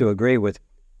have to agree with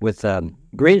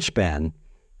Greenspan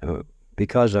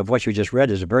because of what you just read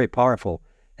is a very powerful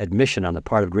admission on the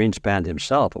part of Greenspan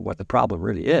himself of what the problem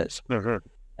really is.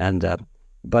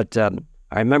 But I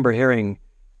remember hearing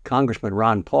Congressman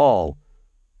Ron Paul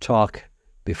talk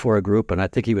before a group, and I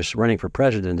think he was running for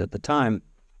president at the time,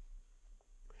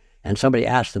 and somebody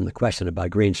asked him the question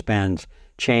about Greenspan's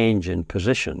change in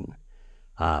position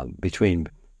between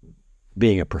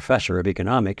being a professor of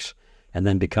economics and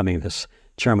then becoming this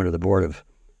chairman of the board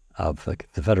of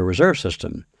the Federal Reserve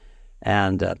System.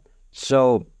 And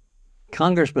so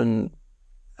Congressman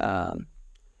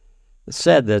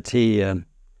said that he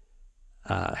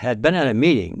had been at a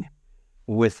meeting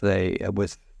with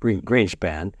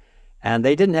Greenspan, and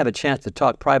they didn't have a chance to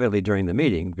talk privately during the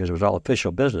meeting because it was all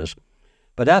official business.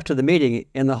 But after the meeting,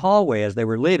 in the hallway as they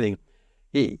were leaving,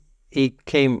 he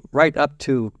came right up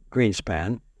to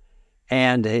Greenspan,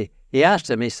 and he asked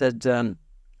him, he said, Mr.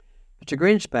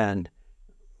 Greenspan,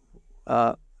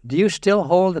 do you still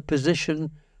hold the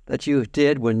position that you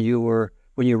did when you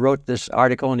wrote this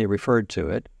article? And he referred to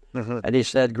it. And he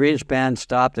said, Greenspan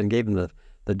stopped and gave him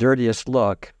the dirtiest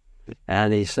look.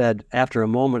 And he said, after a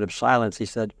moment of silence, he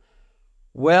said,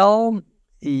 well,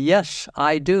 yes,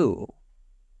 I do.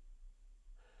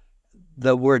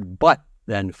 The word but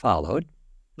then followed.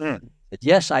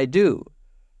 Yes, I do,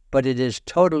 but it is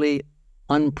totally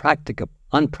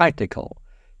unpractical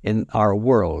in our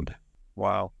world.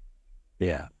 Wow.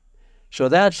 Yeah. So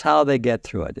that's how they get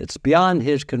through it. It's beyond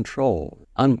his control.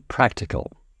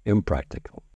 Impractical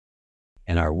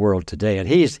in our world today. And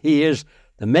he is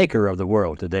the maker of the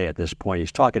world today at this point.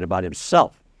 He's talking about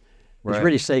himself. Right. He's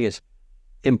really saying it's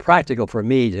impractical for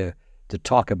me to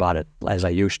talk about it as I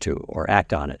used to or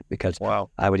act on it because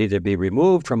I would either be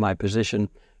removed from my position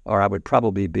or I would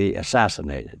probably be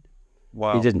assassinated.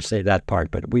 Wow. He didn't say that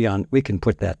part, but we can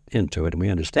put that into it and we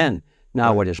understand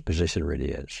now what his position really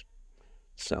is.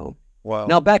 So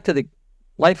now back to the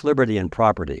life, liberty, and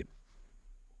property.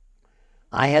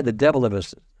 I had the devil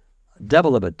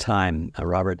of a time,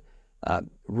 Robert,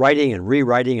 writing and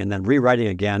rewriting and then rewriting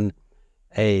again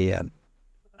an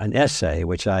essay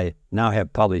which I now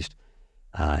have published.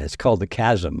 It's called The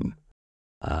Chasm,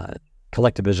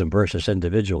 Collectivism versus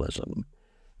Individualism.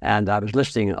 And I was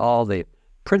listing all the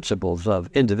principles of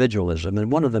individualism,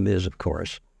 and one of them is, of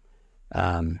course,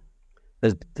 the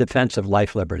defense of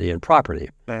life, liberty, and property.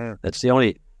 That's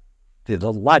the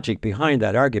logic behind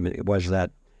that argument was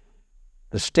that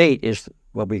the state is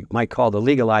what we might call the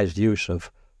legalized use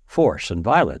of force and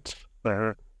violence.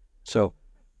 So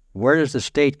where does the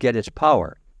state get its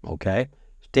power? Okay.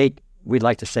 State, we'd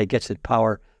like to say, gets its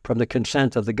power from the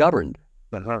consent of the governed.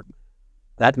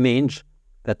 That means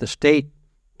that the state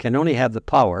can only have the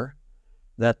power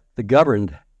that the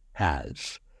governed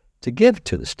has to give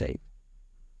to the state.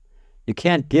 You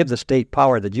can't give the state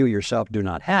power that you yourself do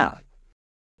not have.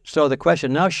 So the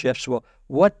question now shifts,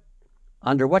 well,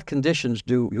 under what conditions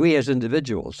do we as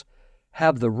individuals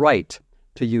have the right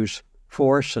to use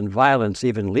force and violence,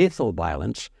 even lethal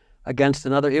violence, against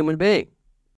another human being?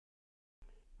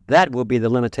 That will be the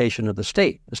limitation of the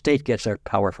state. The state gets their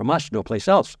power from us, no place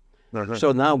else.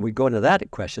 So now we go into that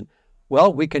question.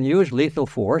 Well, we can use lethal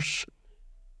force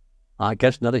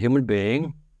against another human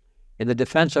being in the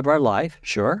defense of our life,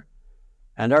 sure,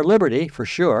 and our liberty, for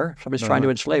sure. Somebody's trying to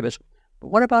enslave us. But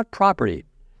what about property?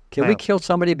 Can we kill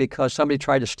somebody because somebody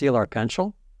tried to steal our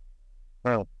pencil?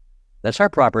 That's our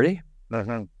property.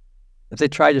 If they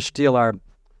try to steal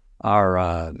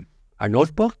our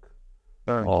notebook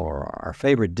or our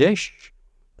favorite dish,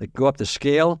 they go up the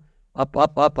scale, up.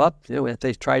 If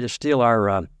they try to steal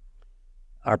our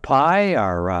pie,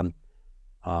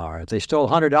 or if they stole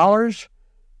 $100,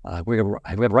 we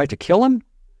have a right to kill them,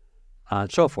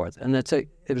 and so forth. And it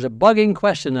was a bugging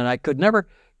question, and I could never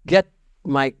get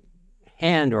my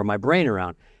hand or my brain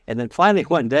around. And then finally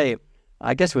one day,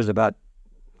 I guess it was about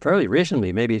fairly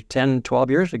recently, maybe 10, 12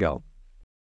 years ago,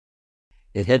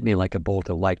 it hit me like a bolt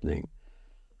of lightning.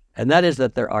 And that is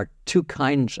that there are two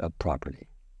kinds of property.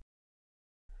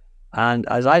 And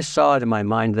as I saw it in my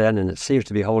mind then, and it seems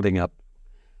to be holding up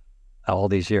all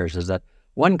these years, is that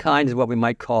one kind is what we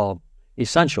might call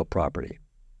essential property.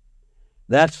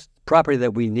 That's property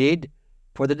that we need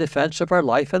for the defense of our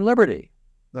life and liberty.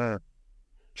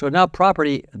 So now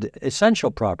property,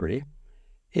 essential property,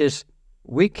 is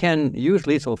we can use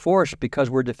lethal force because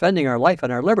we're defending our life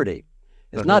and our liberty.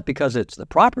 It's not because it's the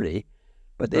property,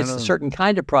 but it's a certain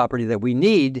kind of property that we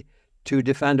need to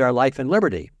defend our life and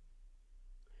liberty.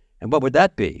 And what would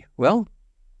that be? Well,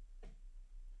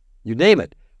 you name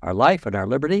it, our life and our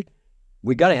liberty.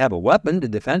 We got to have a weapon to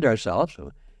defend ourselves.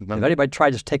 If anybody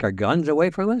tries to take our guns away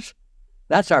from us,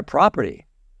 that's our property.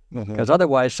 Because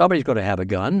otherwise somebody's going to have a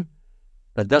gun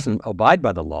that doesn't abide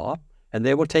by the law, and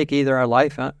they will take either our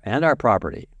life and our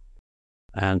property,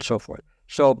 and so forth.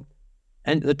 So,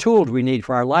 and the tools we need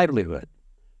for our livelihood,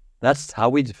 that's how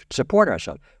we support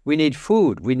ourselves. We need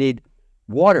food, we need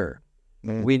water,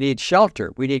 we need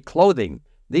shelter, we need clothing.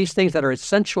 These things that are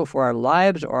essential for our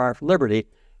lives or our liberty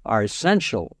are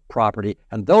essential property,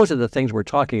 and those are the things we're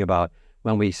talking about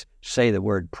when we say the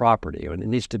word property, and it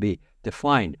needs to be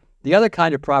defined. The other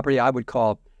kind of property I would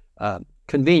call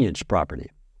convenience property,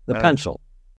 the pencil,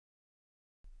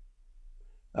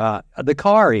 the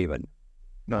car even,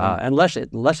 unless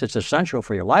it's essential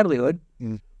for your livelihood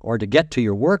or to get to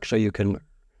your work so you can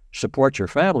support your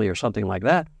family or something like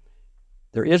that.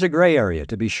 There is a gray area,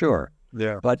 to be sure.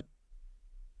 Yeah. But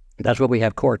that's what we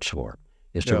have courts for,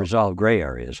 is to resolve gray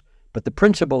areas. But the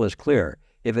principle is clear.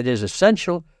 If it is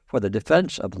essential for the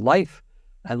defense of life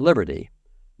and liberty,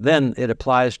 then it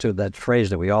applies to that phrase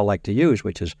that we all like to use,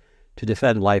 which is to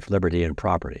defend life, liberty, and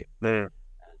property.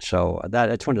 So that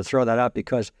I just wanted to throw that out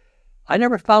because I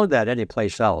never found that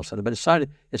anyplace else. But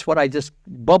it's what I just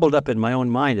bubbled up in my own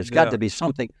mind. It's got to be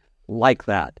something like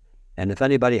that. And if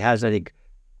anybody has any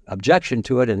objection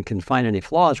to it and can find any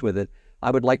flaws with it, I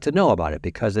would like to know about it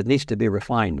because it needs to be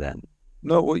refined then.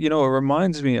 No, well, it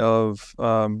reminds me of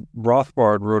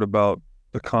Rothbard wrote about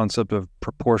the concept of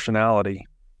proportionality.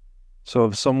 So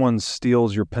if someone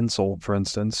steals your pencil, for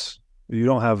instance, you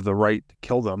don't have the right to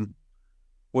kill them.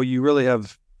 Well, you really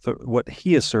have, what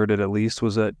he asserted at least,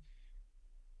 was that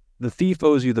the thief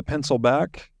owes you the pencil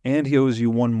back and he owes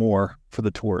you one more for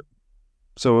the tort.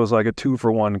 So it was like a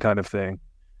 2-for-1 kind of thing.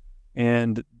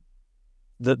 And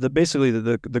basically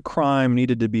the crime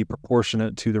needed to be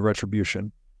proportionate to the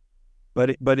retribution.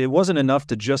 But it wasn't enough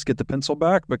to just get the pencil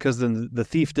back because then the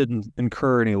thief didn't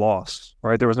incur any loss,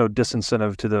 right? There was no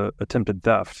disincentive to the attempted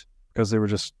theft because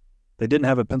they didn't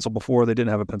have a pencil before, they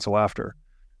didn't have a pencil after.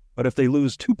 But if they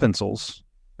lose 2 pencils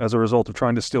as a result of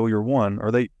trying to steal your one,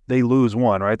 or they lose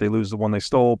one, right? They lose the one they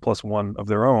stole plus one of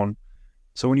their own.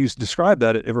 So when you describe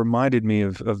that, it reminded me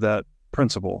of that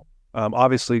principle.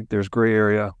 Obviously, there's gray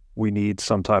area. We need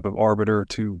some type of arbiter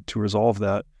to resolve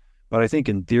that. But I think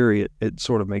in theory, it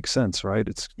sort of makes sense, right?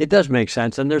 It does make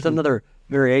sense. And there's another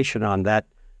variation on that,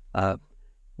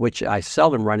 which I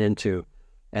seldom run into,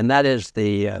 and that is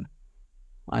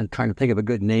I'm trying to think of a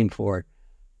good name for it,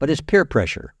 but it's peer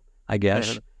pressure, I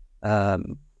guess,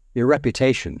 your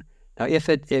reputation. Now,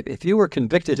 if you were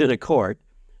convicted in a court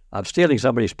of stealing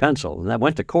somebody's pencil, and that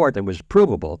went to court and was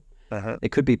provable,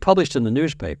 it could be published in the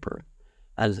newspaper.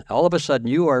 And all of a sudden,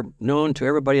 you are known to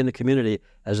everybody in the community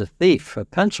as a thief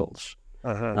of pencils.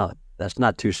 Now, that's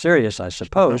not too serious, I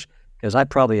suppose, because I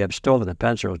probably have stolen a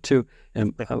pencil or two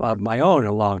of my own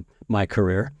along my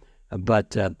career.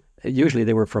 But usually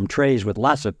they were from trays with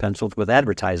lots of pencils with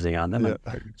advertising on them and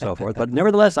so forth. But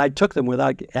nevertheless, I took them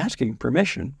without asking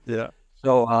permission.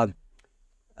 So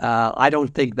I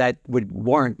don't think that would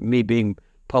warrant me being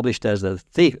published as a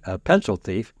thief, a pencil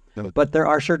thief. But there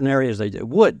are certain areas that it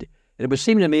would. It would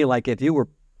seem to me like if you were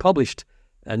published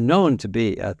and known to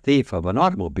be a thief of an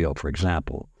automobile, for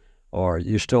example, or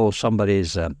you stole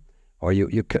somebody's, or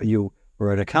you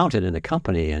were an accountant in a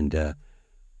company, and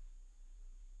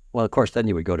well, of course, then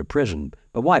you would go to prison.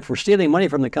 But why? For stealing money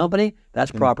from the company,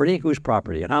 that's property. Whose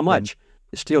property? And how much?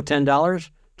 You steal $10, $20,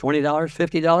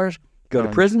 $50, go to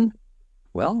prison?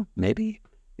 Well, maybe.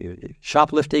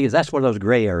 Shoplifting, that's one of those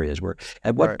gray areas where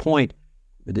at what point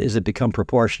does it become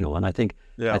proportional? And I think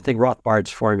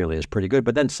Rothbard's formula is pretty good.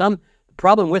 But then the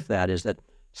problem with that is that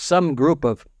some group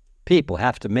of people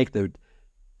have to make the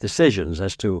decisions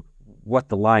as to what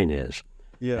the line is.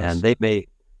 And they may,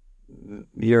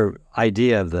 your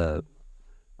idea of the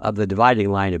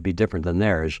dividing line would be different than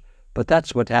theirs, but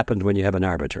that's what happens when you have an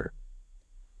arbiter.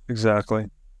 Exactly.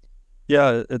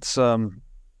 Yeah, it's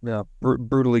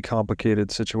brutally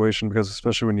complicated situation, because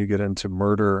especially when you get into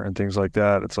murder and things like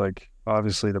that, it's like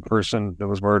obviously the person that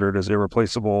was murdered is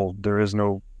irreplaceable. There is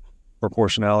no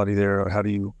proportionality there. How do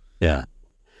you? Yeah.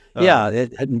 Uh, Yeah,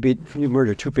 it hadn't been, you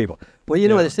murdered two people. Well, you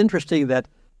know, Yeah. it's interesting that,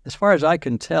 as far as I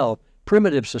can tell,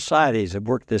 primitive societies have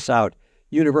worked this out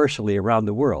universally around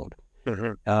the world.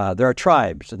 There are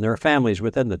tribes, and there are families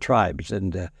within the tribes,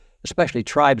 and especially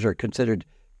tribes are considered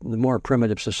the more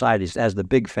primitive societies as the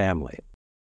big family.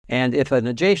 And if an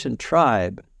adjacent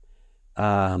tribe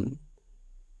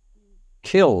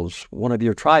kills one of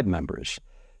your tribe members,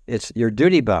 you're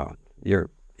duty bound, you're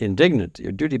indignant,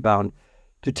 you're duty bound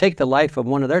to take the life of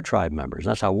one of their tribe members.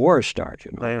 That's how wars start,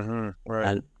 you know.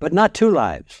 Right. But not two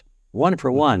lives. One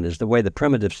for one is the way the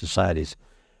primitive societies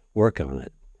work on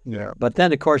it. Yeah. But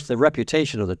then, of course, the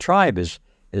reputation of the tribe is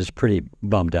pretty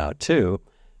bummed out too.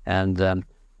 And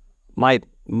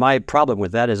my problem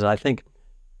with that is I think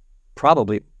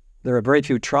probably there are very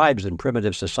few tribes in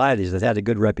primitive societies that had a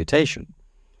good reputation.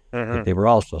 But they were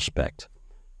all suspect.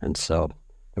 And so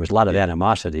there was a lot of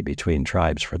animosity between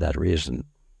tribes for that reason.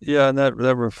 Yeah, and that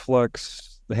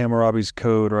reflects the Hammurabi's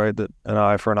code, right? That an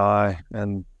eye for an eye,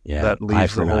 and Yeah, that eye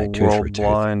leaves for the an eye, whole tooth for a world tooth.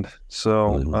 blind.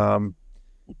 So,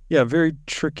 yeah, very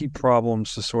tricky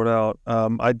problems to sort out.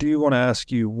 I do want to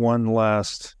ask you one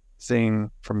last thing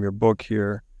from your book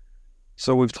here.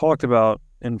 So we've talked about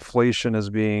inflation as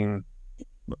being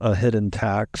a hidden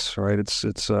tax, right?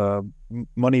 It's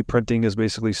money printing is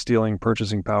basically stealing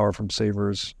purchasing power from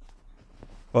savers,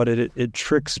 but it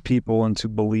tricks people into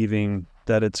believing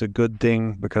that it's a good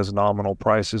thing because nominal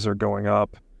prices are going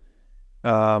up.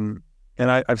 And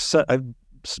I've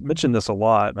mentioned this a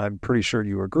lot, and I'm pretty sure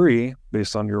you agree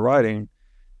based on your writing.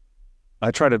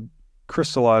 I try to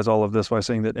crystallize all of this by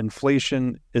saying that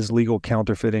inflation is legal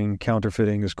counterfeiting,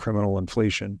 counterfeiting is criminal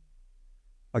inflation.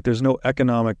 Like, there's no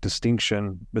economic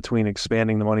distinction between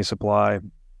expanding the money supply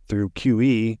through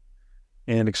QE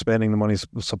and expanding the money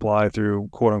supply through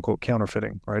quote unquote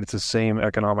counterfeiting, right? It's the same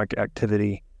economic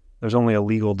activity. There's only a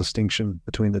legal distinction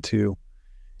between the two.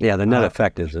 Yeah, the net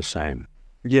effect is the same.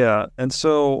 Yeah. And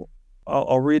so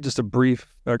I'll read just a brief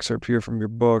excerpt here from your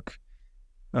book.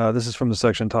 This is from the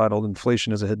section titled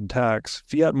Inflation is a Hidden Tax.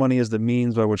 Fiat money is the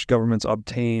means by which governments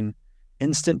obtain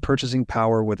instant purchasing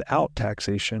power without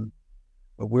taxation.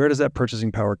 But where does that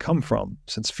purchasing power come from?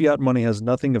 Since fiat money has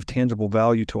nothing of tangible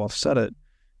value to offset it,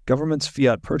 government's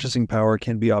fiat purchasing power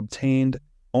can be obtained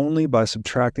only by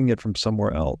subtracting it from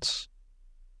somewhere else.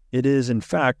 It is, in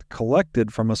fact,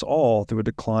 collected from us all through a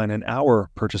decline in our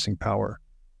purchasing power.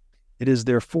 It is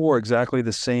therefore exactly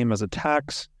the same as a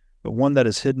tax, but one that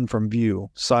is hidden from view,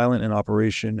 silent in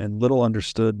operation, and little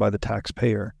understood by the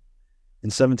taxpayer. In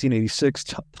 1786,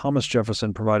 Thomas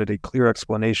Jefferson provided a clear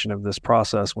explanation of this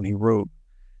process when he wrote,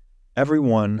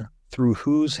 "Everyone through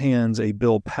whose hands a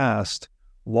bill passed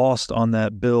lost on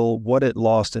that bill what it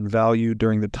lost in value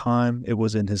during the time it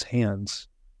was in his hands.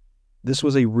 This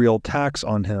was a real tax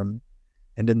on him,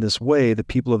 and in this way the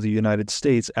people of the United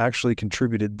States actually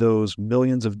contributed those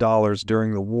millions of dollars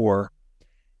during the war,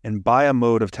 and by a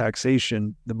mode of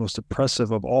taxation the most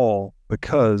oppressive of all,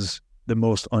 because the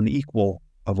most unequal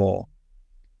of all."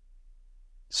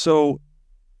 So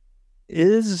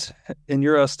is, in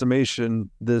your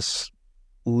estimation, this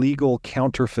legal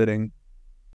counterfeiting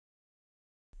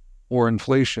or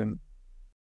inflation,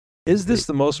 is this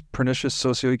the most pernicious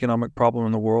socioeconomic problem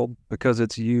in the world because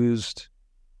it's used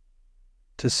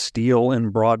to steal in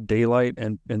broad daylight,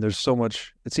 and there's so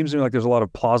much, it seems to me like there's a lot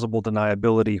of plausible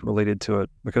deniability related to it,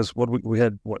 because what we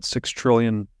had, $6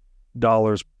 trillion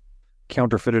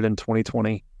counterfeited in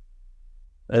 2020,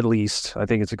 at least. I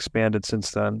think it's expanded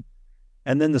since then.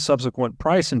 And then the subsequent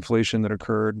price inflation that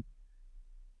occurred,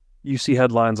 you see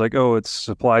headlines like, oh, it's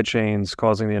supply chains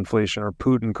causing the inflation, or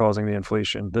Putin causing the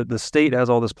inflation. The state has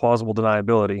all this plausible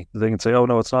deniability. They can say, oh,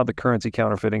 no, it's not the currency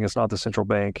counterfeiting, it's not the central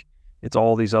bank. It's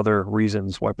all these other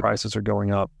reasons why prices are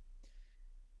going up.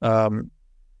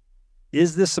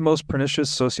 Is this the most pernicious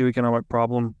socioeconomic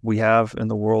problem we have in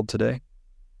the world today?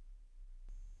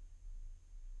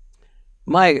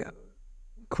 My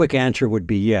quick answer would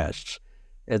be yes.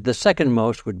 The second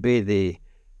most would be the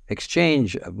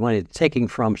exchange of money, taking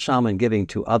from some and giving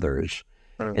to others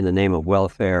in the name of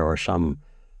welfare or some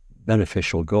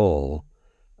beneficial goal.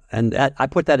 And I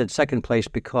put that in second place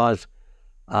because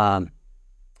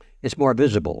it's more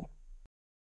visible.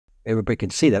 Everybody can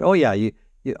see that. Oh yeah,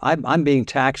 I'm being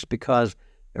taxed because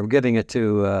they're giving it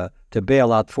to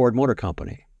bail out Ford Motor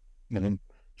Company. Mm-hmm.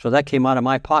 So that came out of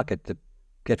my pocket to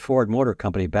get Ford Motor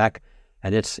Company back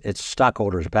and its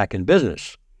stockholders back in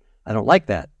business. I don't like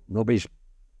that. Nobody's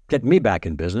getting me back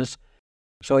in business.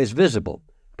 So it's visible.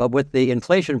 But with the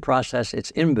inflation process,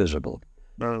 it's invisible.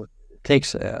 It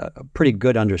takes a pretty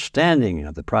good understanding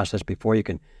of the process before you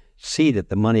can see that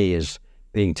the money is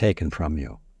being taken from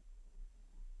you.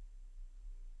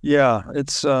 Yeah,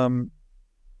 it's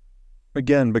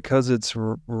again, because it's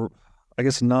I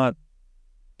guess not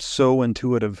so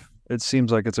intuitive. It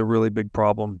seems like it's a really big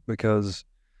problem because,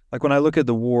 like, when I look at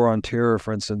the war on terror,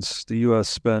 for instance, the U.S.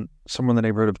 spent somewhere in the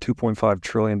neighborhood of $2.5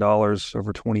 trillion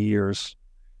over 20 years.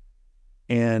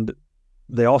 And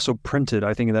they also printed,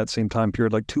 I think in that same time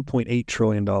period, like $2.8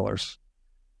 trillion.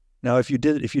 Now, if you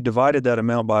divided that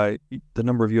amount by the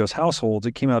number of U.S. households,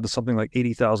 it came out to something like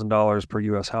 $80,000 per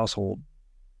U.S. household.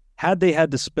 Had they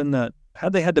had to spend that,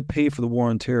 had they had to pay for the war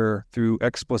on terror through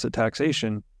explicit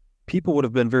taxation, people would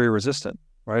have been very resistant,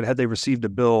 right? Had they received a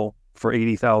bill for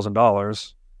 $80,000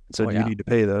 and said, you need to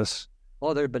pay this.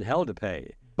 Well, they'd been hell to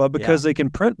pay. But because they can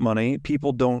print money,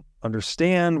 people don't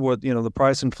understand what, the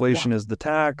price inflation is the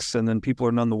tax, and then people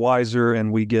are none the wiser,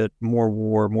 and we get more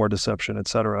war, more deception, et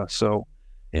cetera. So,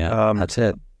 that's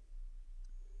it.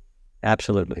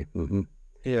 Absolutely. Mm-hmm.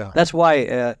 Yeah. That's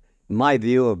why my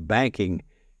view of banking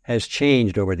has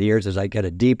changed over the years as I get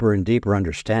a deeper and deeper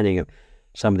understanding of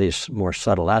some of these more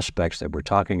subtle aspects that we're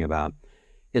talking about.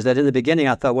 Is that in the beginning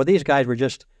I thought, well, these guys were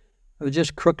just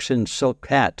crooks in silk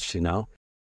hats,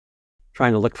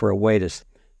 trying to look for a way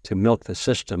to milk the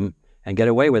system and get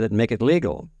away with it and make it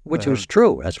legal, which was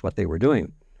true. That's what they were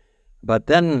doing. But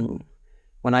then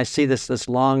when I see this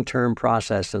long-term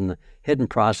process and the hidden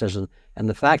process and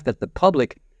the fact that the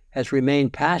public has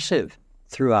remained passive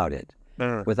throughout it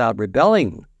without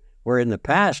rebelling, where in the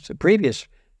past, previous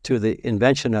to the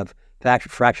invention of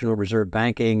fractional reserve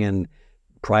banking and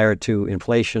prior to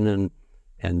inflation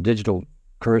and digital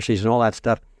currencies and all that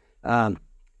stuff,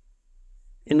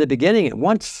 in the beginning,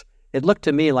 it looked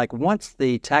to me like once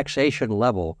the taxation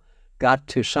level got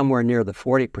to somewhere near the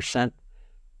 40%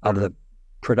 of the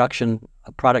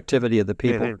productivity of the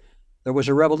people, there was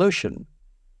a revolution.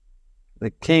 The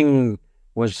king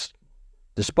was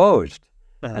disposed,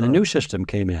 and a new system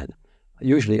came in,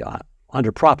 usually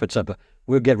under profits of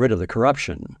we'll get rid of the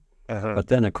corruption. But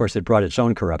then, of course, it brought its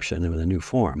own corruption in a new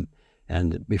form,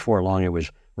 and before long, it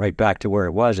was right back to where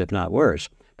it was, if not worse.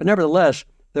 But nevertheless,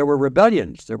 there were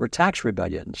rebellions. There were tax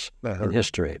rebellions in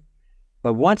history.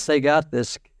 But once they got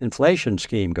this inflation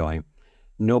scheme going,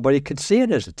 nobody could see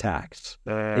it as a tax.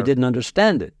 They didn't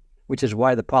understand it, which is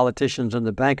why the politicians and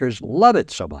the bankers love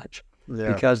it so much,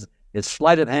 because it's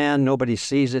sleight of hand, nobody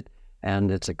sees it,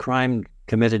 and it's a crime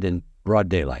committed in broad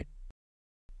daylight.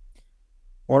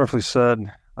 Wonderfully said.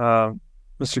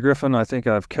 Mr. Griffin, I think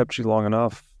I've kept you long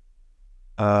enough.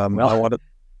 It's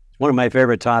one of my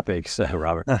favorite topics,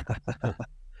 Robert.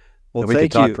 Well, we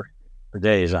thank could you talk for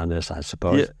days on this, I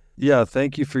suppose. Yeah,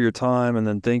 thank you for your time, and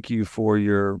then thank you for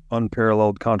your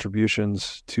unparalleled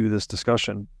contributions to this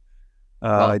discussion.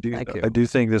 I do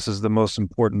think this is the most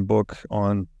important book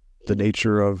on the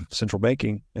nature of central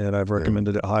banking, and I've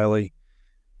recommended it highly.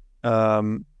 I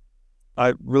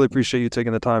really appreciate you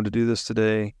taking the time to do this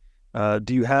today.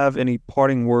 Do you have any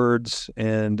parting words?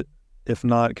 And if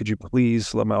not, could you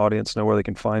please let my audience know where they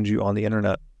can find you on the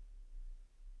internet?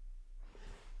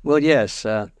 Well, yes.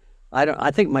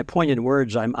 I think my poignant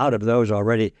words, I'm out of those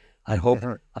already. I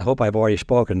hope I've already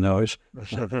spoken those.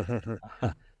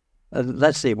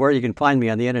 Let's see, where you can find me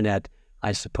on the internet.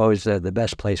 I suppose the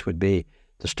best place would be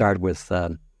to start with,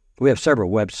 we have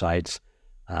several websites.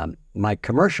 My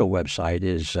commercial website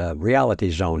is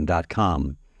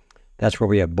realityzone.com. That's where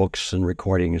we have books and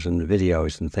recordings and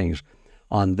videos and things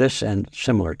on this and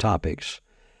similar topics.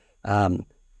 But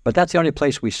that's the only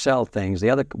place we sell things.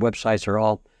 The other websites are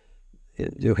all,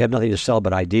 you have nothing to sell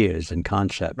but ideas and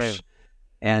concepts. Right.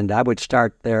 And I would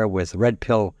start there with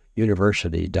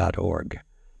redpilluniversity.org.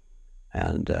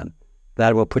 And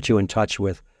that will put you in touch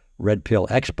with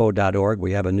redpillexpo.org.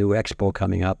 We have a new expo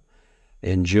coming up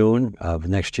in June of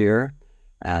next year.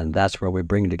 And that's where we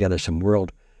bring together some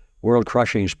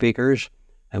world-crushing speakers,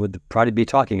 and would probably be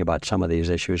talking about some of these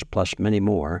issues, plus many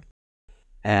more.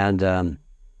 And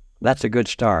that's a good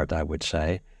start, I would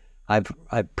say. I've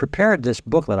prepared this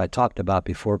booklet I talked about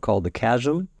before called The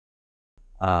Chasm,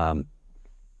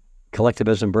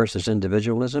 Collectivism versus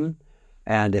Individualism.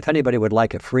 And if anybody would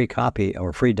like a free copy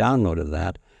or free download of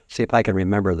that, see if I can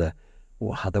remember the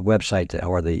website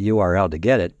or the URL to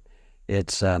get it.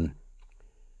 It's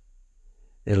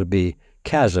it'll be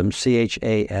Chasm,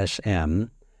 CHASM,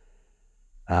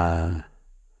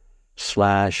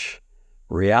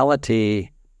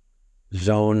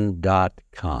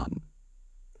 /realityzone.com.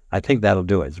 I think that'll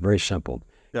do it. It's very simple.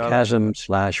 Chasm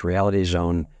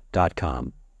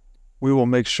 /realityzone.com. We will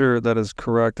make sure that is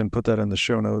correct and put that in the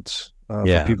show notes for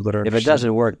people that are If interested. it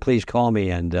doesn't work, please call me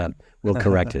and we'll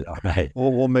correct it. All right.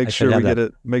 We'll make sure we get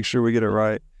it. Make sure we get it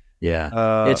right.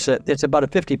 Yeah. It's about a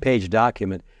 50-page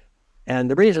document,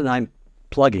 and the reason I'm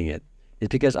plugging it is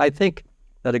because I think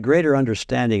that a greater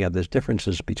understanding of the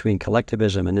differences between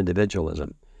collectivism and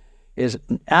individualism is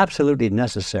absolutely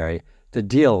necessary to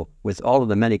deal with all of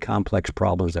the many complex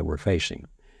problems that we're facing.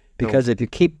 Because if you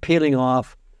keep peeling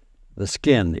off the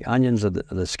skin, the onions of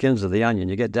the skins of the onion,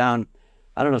 you get down,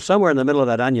 I don't know, somewhere in the middle of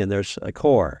that onion, there's a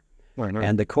core. Right.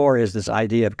 And the core is this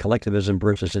idea of collectivism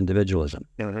versus individualism.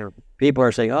 People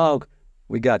are saying, oh,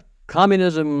 we got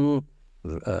communism,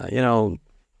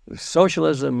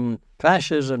 socialism,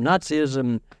 fascism,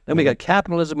 Nazism, then we got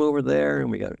capitalism over there, and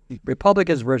we got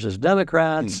Republicans versus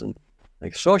Democrats, and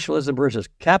like socialism versus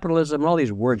capitalism, all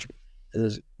these words,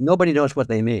 nobody knows what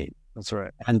they mean. That's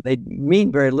right. And they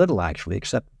mean very little, actually,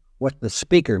 except what the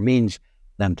speaker means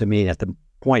them to mean at the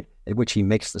point at which he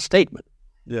makes the statement.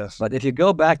 Yes. But if you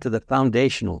go back to the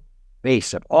foundational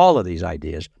base of all of these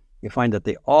ideas, you find that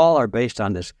they all are based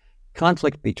on this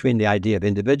conflict between the idea of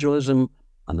individualism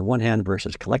on the one hand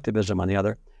versus collectivism on the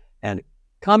other. And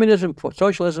communism,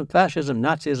 socialism, fascism,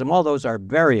 Nazism, all those are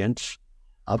variants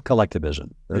of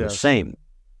collectivism. They're the same.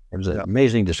 It was an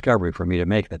amazing discovery for me to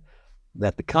make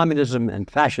that the communism and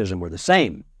fascism were the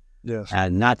same. Yes.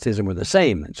 And Nazism were the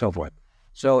same, and so forth.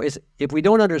 So if we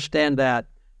don't understand that,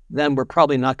 then we're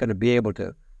probably not going to be able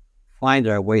to find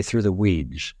our way through the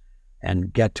weeds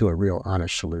and get to a real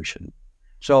honest solution.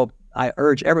 So I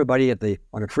urge everybody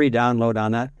on a free download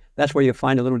on that. That's where you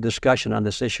find a little discussion on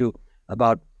this issue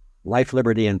about life,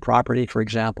 liberty, and property, for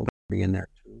example, be in there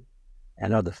too,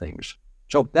 and other things.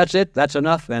 So that's it. That's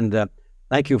enough. And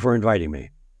thank you for inviting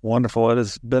me. Wonderful. It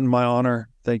has been my honor.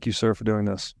 Thank you, sir, for doing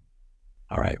this.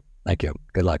 All right. Thank you.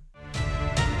 Good luck.